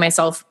who I see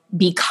myself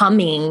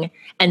becoming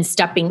and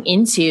stepping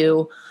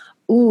into.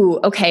 Ooh,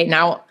 okay,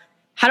 now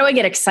how do I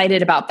get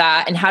excited about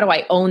that? And how do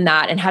I own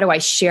that? And how do I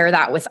share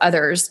that with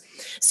others?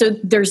 So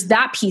there's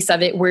that piece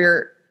of it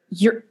where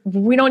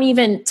we don't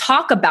even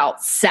talk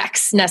about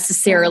sex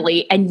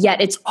necessarily, and yet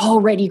it's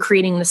already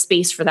creating the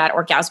space for that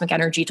orgasmic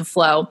energy to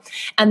flow.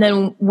 And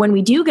then when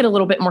we do get a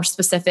little bit more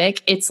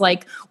specific, it's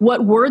like,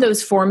 what were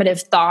those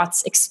formative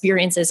thoughts,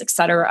 experiences, et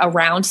cetera,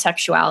 around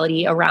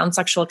sexuality, around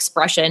sexual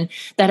expression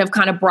that have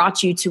kind of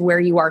brought you to where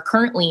you are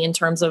currently in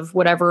terms of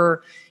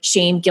whatever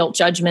shame, guilt,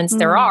 judgments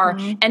there are?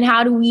 And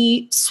how do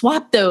we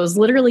swap those,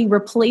 literally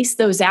replace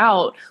those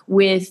out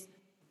with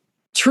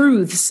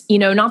truths,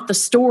 not the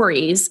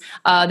stories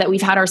that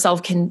we've had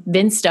ourselves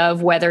convinced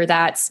of, whether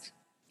that's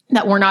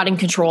that we're not in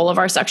control of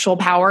our sexual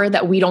power,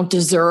 that we don't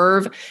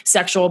deserve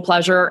sexual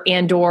pleasure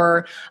and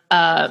or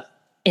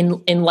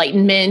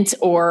enlightenment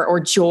or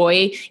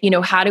joy.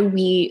 How do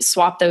we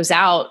swap those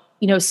out,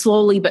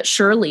 slowly but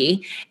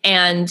surely?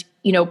 And,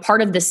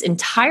 part of this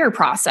entire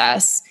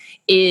process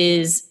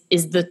is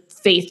the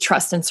faith,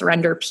 trust, and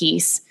surrender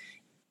piece,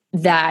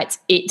 that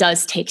it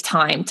does take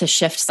time to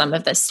shift some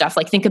of this stuff.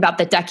 Like, think about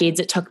the decades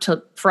it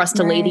took for us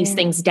to lay these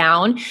things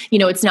down.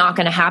 It's not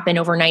going to happen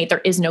overnight. There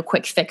is no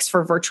quick fix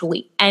for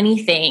virtually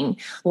anything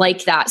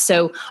like that.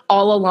 So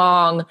all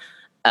along,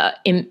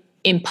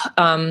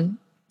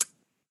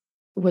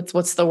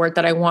 what's the word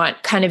that I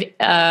want? Kind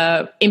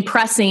of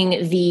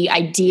impressing the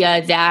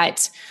idea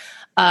that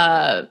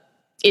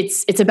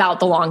it's about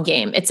the long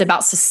game. It's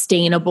about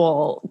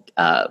sustainable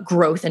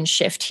growth and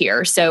shift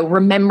here. So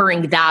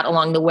remembering that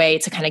along the way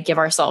to kind of give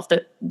ourselves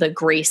the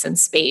grace and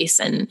space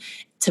and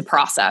to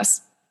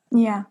process.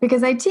 Yeah,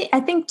 because I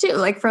think too,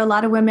 like for a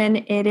lot of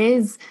women, it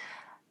is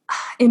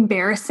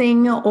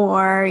embarrassing,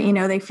 or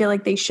they feel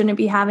like they shouldn't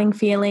be having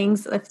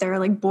feelings if they're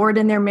like bored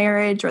in their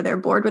marriage, or they're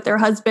bored with their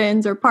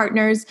husbands or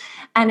partners.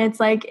 And it's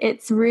like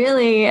it's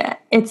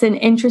an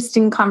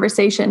interesting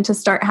conversation to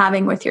start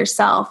having with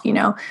yourself.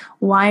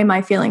 Why am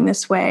I feeling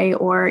this way?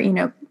 Or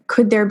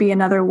could there be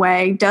another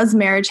way? Does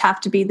marriage have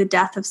to be the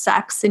death of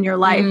sex in your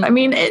life? I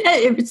mean,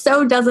 it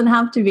so doesn't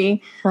have to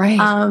be. Right.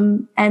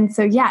 And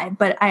so, yeah,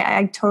 but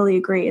I totally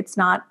agree. It's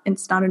not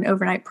an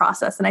overnight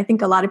process. And I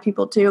think a lot of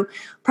people too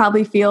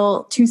probably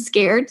feel too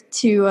scared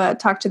to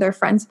talk to their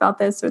friends about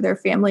this, or their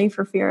family,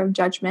 for fear of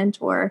judgment,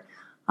 or,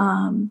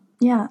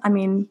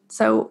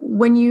 so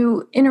when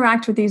you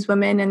interact with these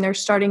women and they're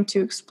starting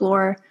to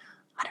explore,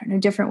 I don't know,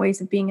 different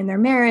ways of being in their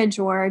marriage,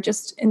 or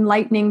just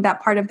enlightening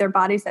that part of their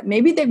bodies that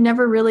maybe they've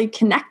never really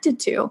connected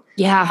to.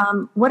 Yeah.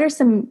 What are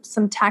some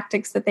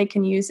tactics that they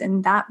can use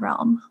in that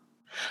realm?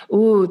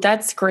 Ooh,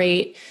 that's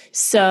great.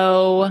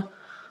 So,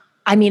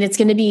 it's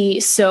going to be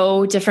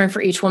so different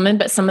for each woman,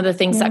 but some of the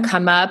things that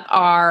come up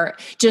are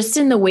just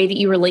in the way that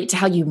you relate to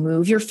how you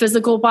move your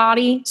physical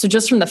body. So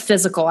just from the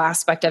physical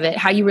aspect of it,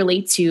 how you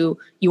relate to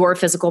your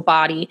physical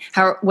body,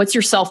 what's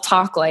your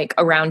self-talk like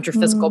around your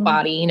physical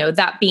body,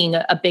 that being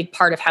a big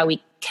part of how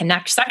we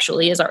connect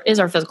sexually is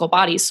our physical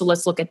bodies. So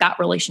let's look at that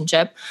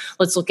relationship.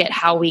 Let's look at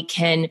how we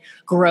can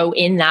grow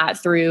in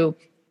that through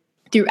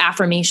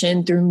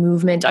affirmation, through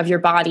movement of your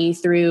body,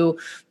 through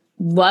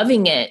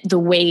loving it the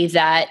way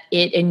that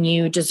it and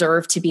you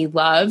deserve to be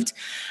loved.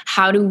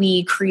 How do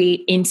we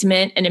create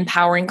intimate and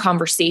empowering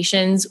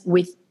conversations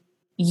with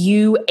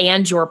you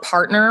and your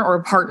partner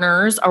or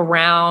partners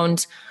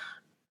around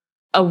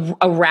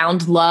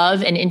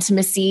love and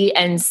intimacy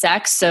and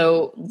sex?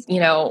 So,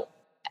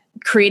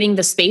 creating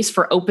the space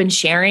for open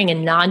sharing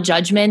and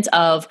non-judgment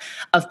of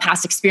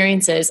past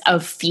experiences,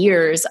 of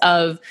fears,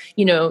 of,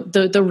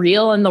 the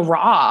real and the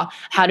raw.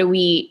 How do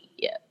we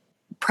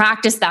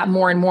practice that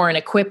more and more and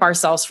equip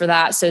ourselves for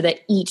that, so that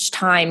each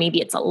time maybe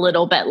it's a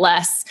little bit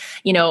less,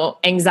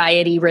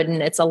 anxiety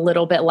ridden, it's a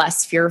little bit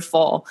less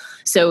fearful.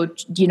 So,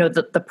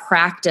 the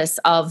practice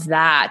of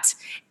that.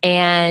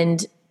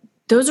 And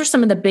those are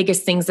some of the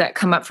biggest things that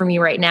come up for me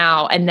right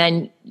now. And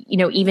then,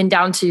 even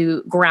down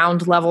to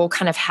ground level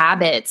kind of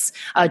habits,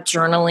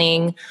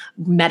 journaling,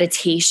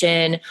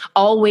 meditation,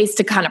 all ways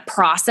to kind of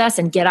process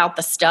and get out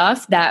the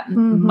stuff that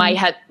might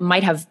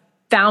have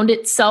found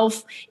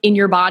itself in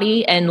your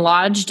body and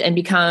lodged and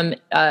become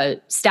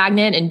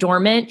stagnant and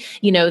dormant,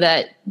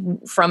 that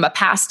from a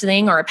past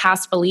thing or a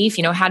past belief,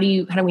 how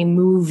do we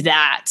move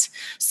that?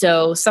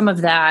 So some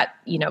of that,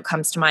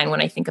 comes to mind when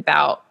I think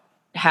about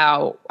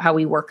how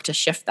we work to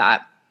shift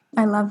that.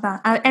 I love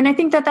that. And I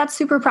think that that's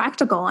super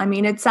practical.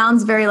 It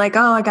sounds very like,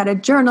 oh, I got to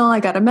journal, I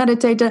got to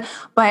meditate,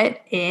 but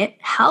it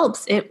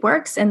helps. It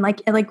works. And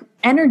like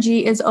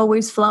energy is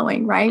always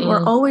flowing, right?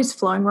 We're always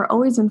flowing. We're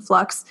always in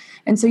flux.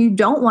 And so you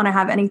don't want to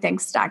have anything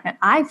stagnant.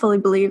 I fully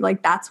believe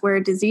like that's where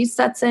disease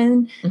sets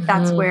in.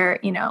 That's where,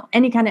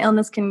 any kind of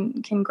illness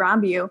can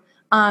grab you.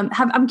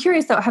 I'm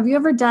curious though, have you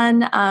ever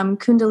done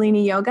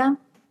Kundalini yoga?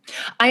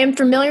 I am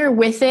familiar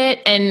with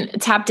it and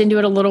tapped into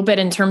it a little bit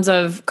in terms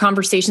of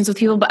conversations with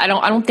people, but I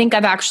don't think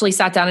I've actually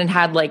sat down and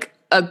had like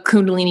a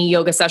Kundalini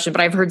yoga session,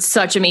 but I've heard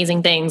such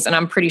amazing things and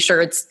I'm pretty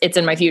sure it's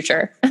in my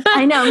future.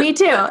 I know, me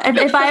too.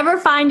 If I ever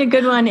find a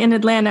good one in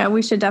Atlanta,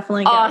 we should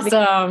definitely go.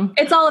 Awesome.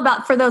 It's all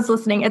about, for those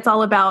listening, it's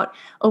all about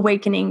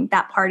awakening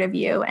that part of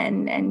you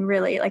and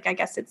really like, I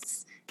guess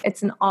it's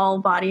an all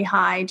body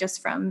high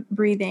just from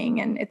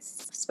breathing, and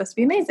it's supposed to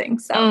be amazing.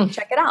 So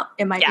check it out.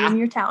 It might be in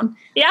your town.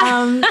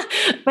 Yeah.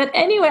 But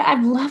anyway,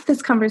 I've loved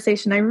this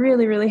conversation. I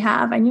really, really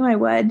have. I knew I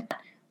would.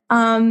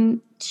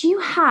 Do you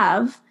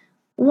have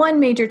one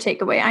major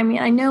takeaway?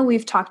 I know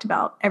we've talked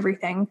about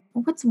everything.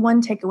 What's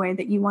one takeaway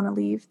that you want to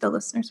leave the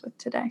listeners with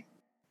today?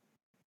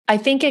 I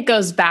think it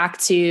goes back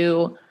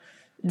to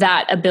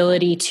that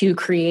ability to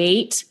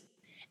create,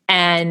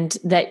 and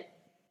that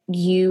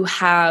you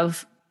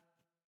have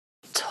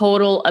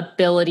total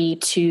ability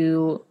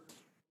to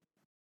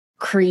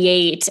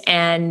create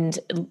and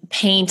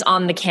paint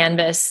on the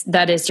canvas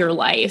that is your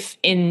life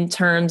in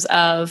terms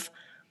of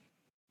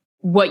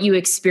what you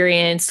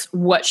experience,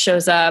 what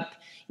shows up.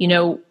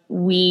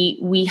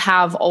 We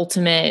have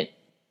ultimate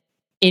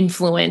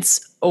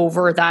influence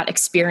over that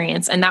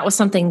experience. And that was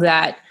something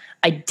that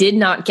I did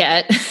not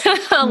get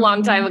a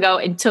long time ago.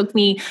 It took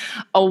me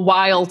a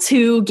while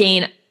to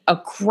gain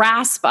a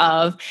grasp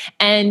of,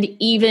 and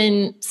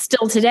even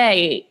still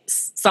today,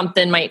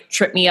 something might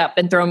trip me up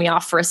and throw me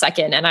off for a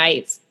second. And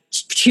I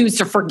choose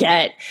to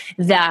forget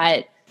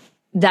that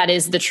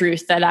is the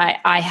truth, that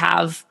I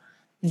have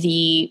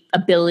the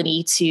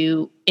ability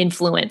to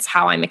influence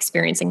how I'm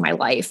experiencing my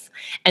life.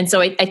 And so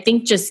I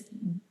think just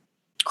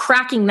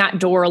cracking that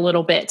door a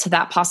little bit to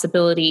that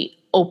possibility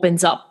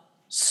opens up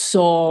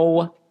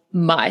so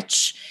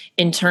much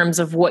in terms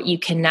of what you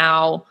can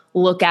now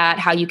look at,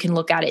 how you can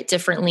look at it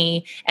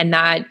differently, and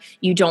that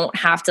you don't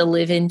have to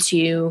live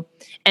into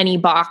any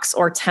box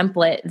or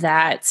template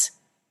that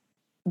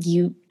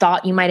you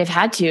thought you might have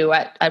had to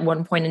at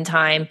one point in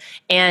time.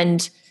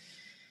 And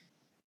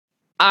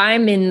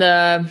I'm in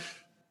the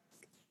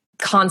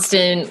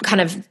constant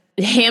kind of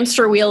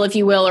hamster wheel, if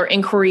you will, or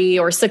inquiry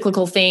or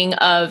cyclical thing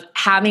of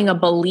having a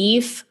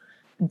belief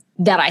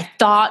that I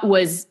thought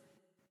was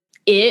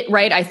it,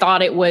 right? I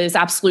thought it was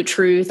absolute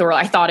truth, or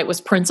I thought it was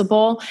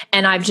principle,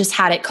 and I've just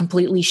had it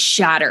completely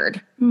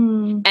shattered.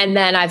 And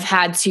then I've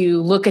had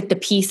to look at the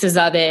pieces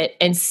of it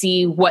and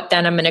see what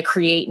then I'm going to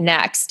create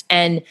next.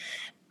 And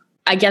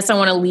I guess I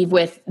want to leave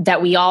with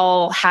that we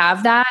all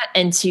have that,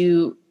 and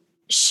to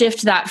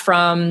shift that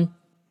from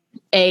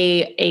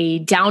a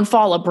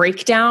downfall, a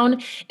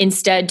breakdown,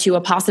 instead to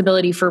a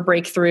possibility for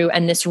breakthrough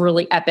and this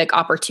really epic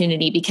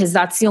opportunity, because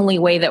that's the only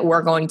way that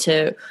we're going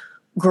to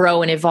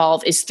grow and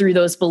evolve, is through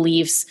those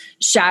beliefs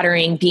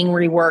shattering, being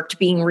reworked,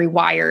 being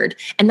rewired.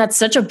 And that's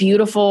such a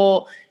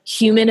beautiful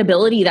human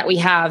ability that we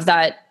have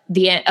that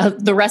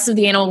the rest of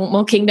the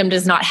animal kingdom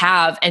does not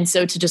have. And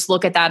so to just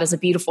look at that as a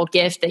beautiful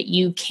gift, that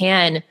you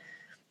can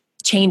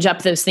change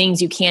up those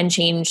things, you can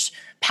change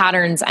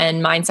patterns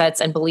and mindsets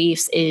and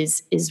beliefs,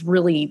 is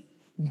really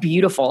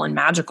beautiful and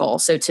magical.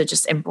 So to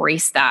just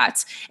embrace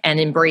that and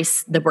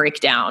embrace the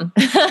breakdown.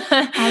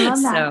 I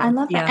love that. I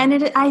love that.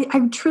 And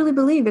I truly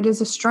believe it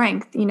is a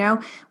strength,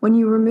 when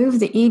you remove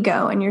the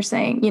ego and you're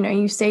saying,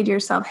 you say to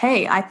yourself,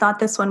 hey, I thought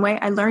this one way,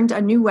 I learned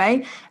a new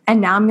way, and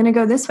now I'm going to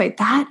go this way.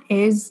 That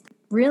is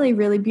really,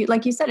 really beautiful.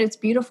 Like you said, it's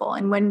beautiful.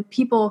 And when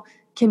people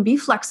can be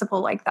flexible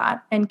like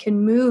that and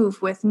can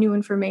move with new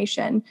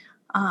information,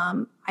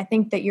 I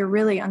think that you're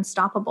really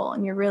unstoppable,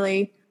 and you're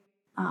really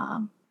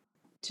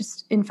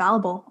just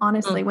infallible,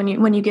 honestly, when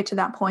you get to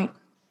that point.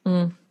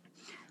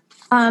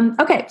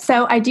 Okay,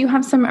 so I do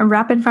have some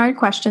rapid fire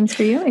questions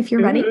for you, if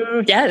you're ready.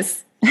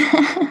 Yes.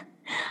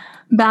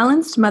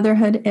 Balanced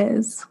motherhood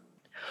is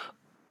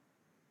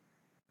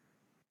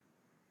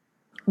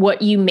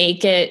what you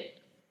make it,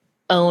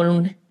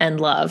 own, and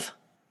love.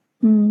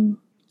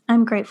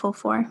 I'm grateful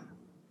for.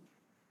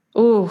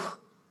 Ooh.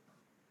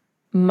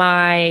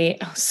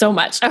 So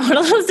much. I want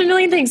to list a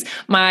million things.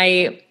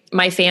 My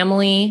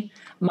family,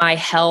 my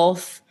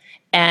health,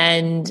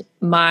 and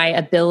my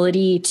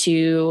ability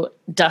to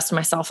dust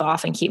myself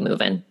off and keep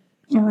moving.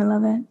 Oh, I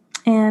love it.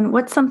 And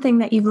what's something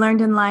that you've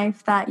learned in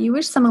life that you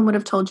wish someone would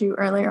have told you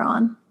earlier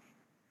on?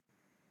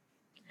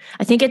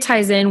 I think it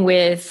ties in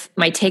with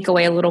my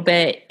takeaway a little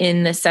bit,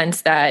 in the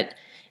sense that,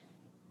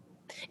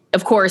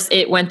 of course,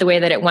 it went the way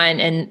that it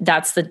went, and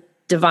that's the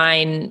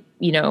divine,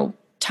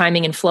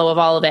 timing and flow of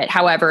all of it.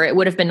 However, it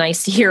would have been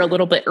nice to hear a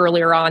little bit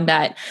earlier on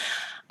that,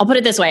 I'll put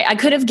it this way, I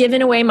could have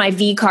given away my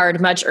V card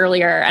much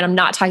earlier, and I'm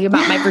not talking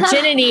about my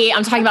virginity.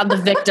 I'm talking about the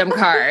victim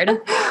card.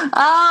 Oh,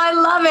 I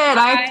love it.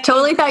 I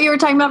totally thought you were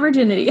talking about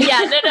virginity.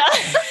 Yeah, no.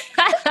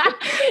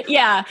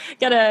 Yeah,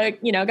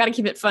 gotta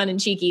keep it fun and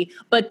cheeky.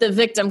 But the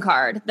victim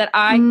card, that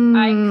I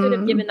could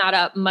have given that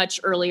up much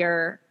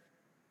earlier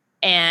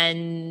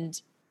and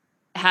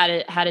had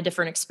a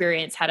different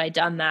experience had I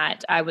done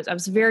that. I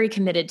was very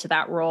committed to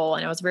that role,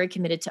 and I was very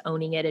committed to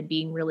owning it and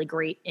being really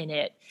great in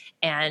it.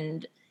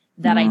 And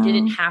that I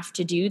didn't have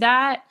to do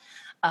that.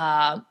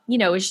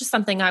 It's just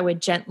something I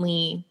would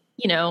gently,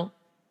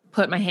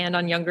 put my hand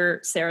on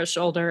younger Sarah's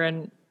shoulder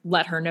and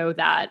let her know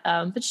that.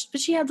 But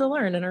she had to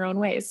learn in her own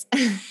ways.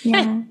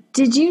 Yeah.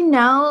 Did you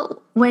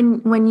know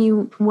when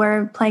you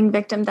were playing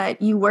victim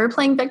that you were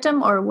playing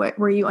victim, or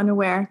were you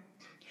unaware?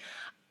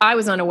 I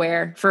was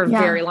unaware for a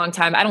very long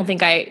time. I don't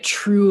think I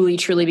truly,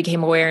 truly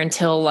became aware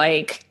until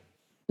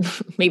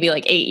maybe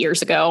 8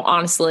 years ago,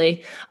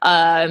 honestly.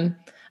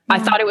 I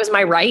thought it was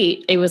my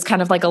right. It was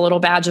kind of like a little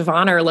badge of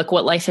honor. Look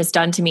what life has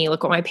done to me.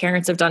 Look what my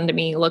parents have done to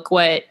me. Look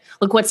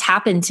what's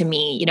happened to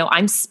me.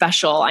 I'm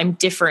special. I'm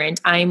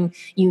different. I'm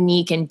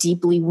unique and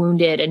deeply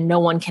wounded, and no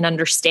one can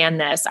understand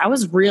this. I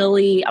was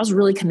really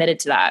committed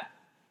to that.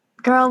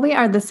 Girl, we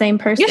are the same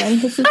person.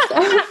 This is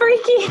so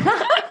freaky.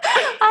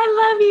 I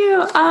love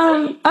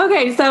you.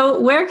 Okay, so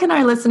where can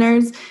our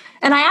listeners,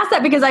 and I ask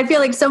that because I feel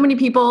like so many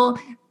people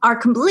are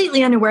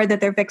completely unaware that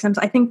they're victims.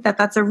 I think that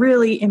that's a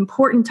really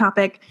important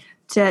topic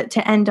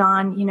to end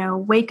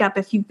on, wake up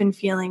if you've been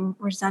feeling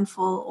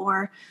resentful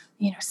or,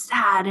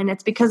 sad, and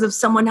it's because of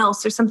someone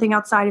else or something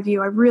outside of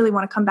you. I really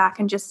want to come back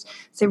and just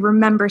say,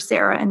 remember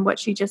Sarah and what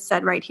she just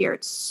said right here.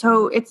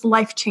 It's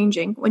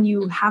life-changing when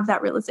you have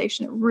that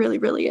realization. It really,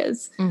 really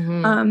is.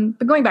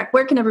 But going back,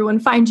 where can everyone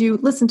find you,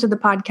 listen to the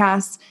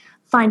podcast,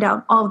 find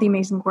out all of the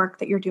amazing work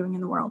that you're doing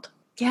in the world?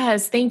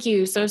 Yes, thank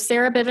you. So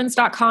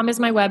sarahbivens.com is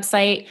my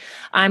website.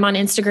 I'm on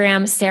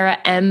Instagram, Sarah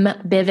M.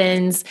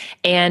 Bivens,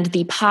 and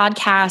the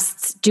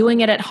podcasts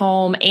Doing It at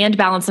Home and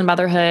Balance and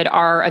Motherhood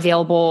are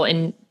available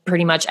in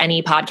pretty much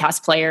any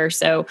podcast player.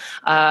 So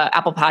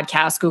Apple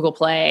Podcasts, Google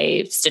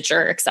Play,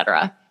 Stitcher,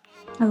 etc.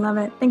 I love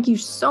it. Thank you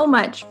so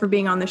much for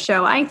being on the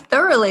show. I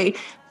thoroughly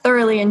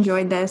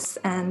enjoyed this,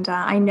 and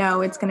I know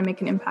it's going to make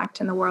an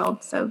impact in the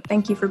world. So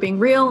thank you for being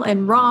real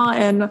and raw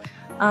and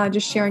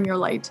just sharing your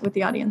light with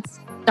the audience.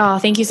 Oh,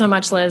 thank you so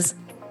much, Liz.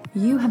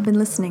 You have been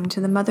listening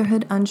to the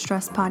Motherhood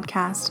Unstressed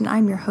podcast, and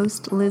I'm your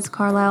host, Liz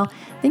Carlisle.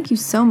 Thank you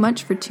so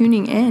much for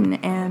tuning in.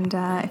 And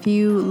if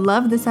you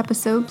love this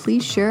episode,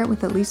 please share it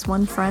with at least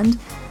one friend.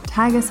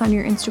 Tag us on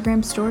your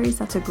Instagram stories.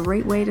 That's a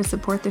great way to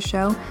support the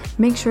show.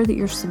 Make sure that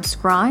you're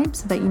subscribed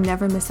so that you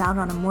never miss out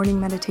on a morning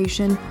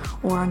meditation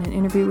or on an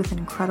interview with an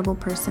incredible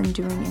person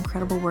doing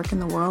incredible work in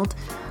the world.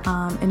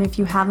 And if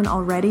you haven't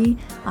already,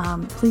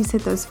 please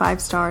hit those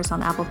 5 stars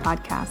on Apple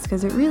Podcasts,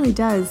 because it really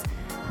does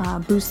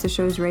boost the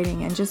show's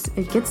rating and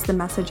it gets the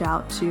message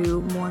out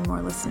to more and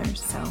more listeners.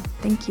 So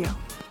thank you.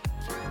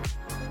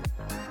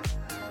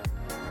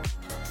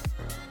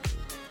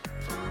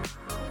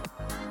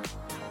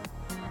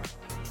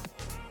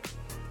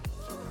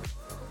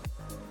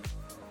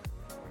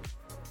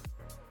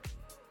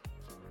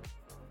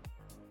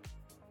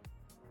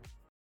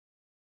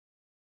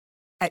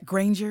 At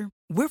Grainger,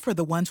 we're for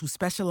the ones who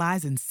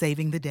specialize in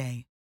saving the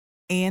day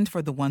and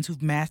for the ones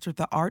who've mastered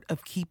the art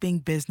of keeping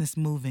business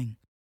moving.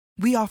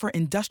 We offer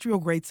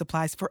industrial-grade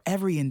supplies for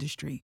every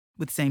industry,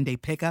 with same-day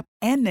pickup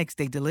and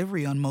next-day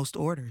delivery on most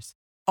orders,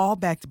 all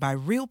backed by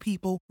real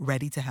people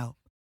ready to help.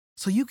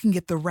 So you can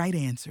get the right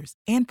answers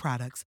and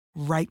products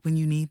right when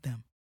you need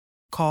them.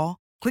 Call,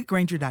 click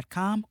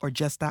Grainger.com, or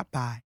just stop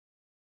by.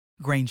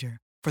 Grainger,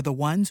 for the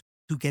ones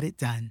who get it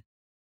done.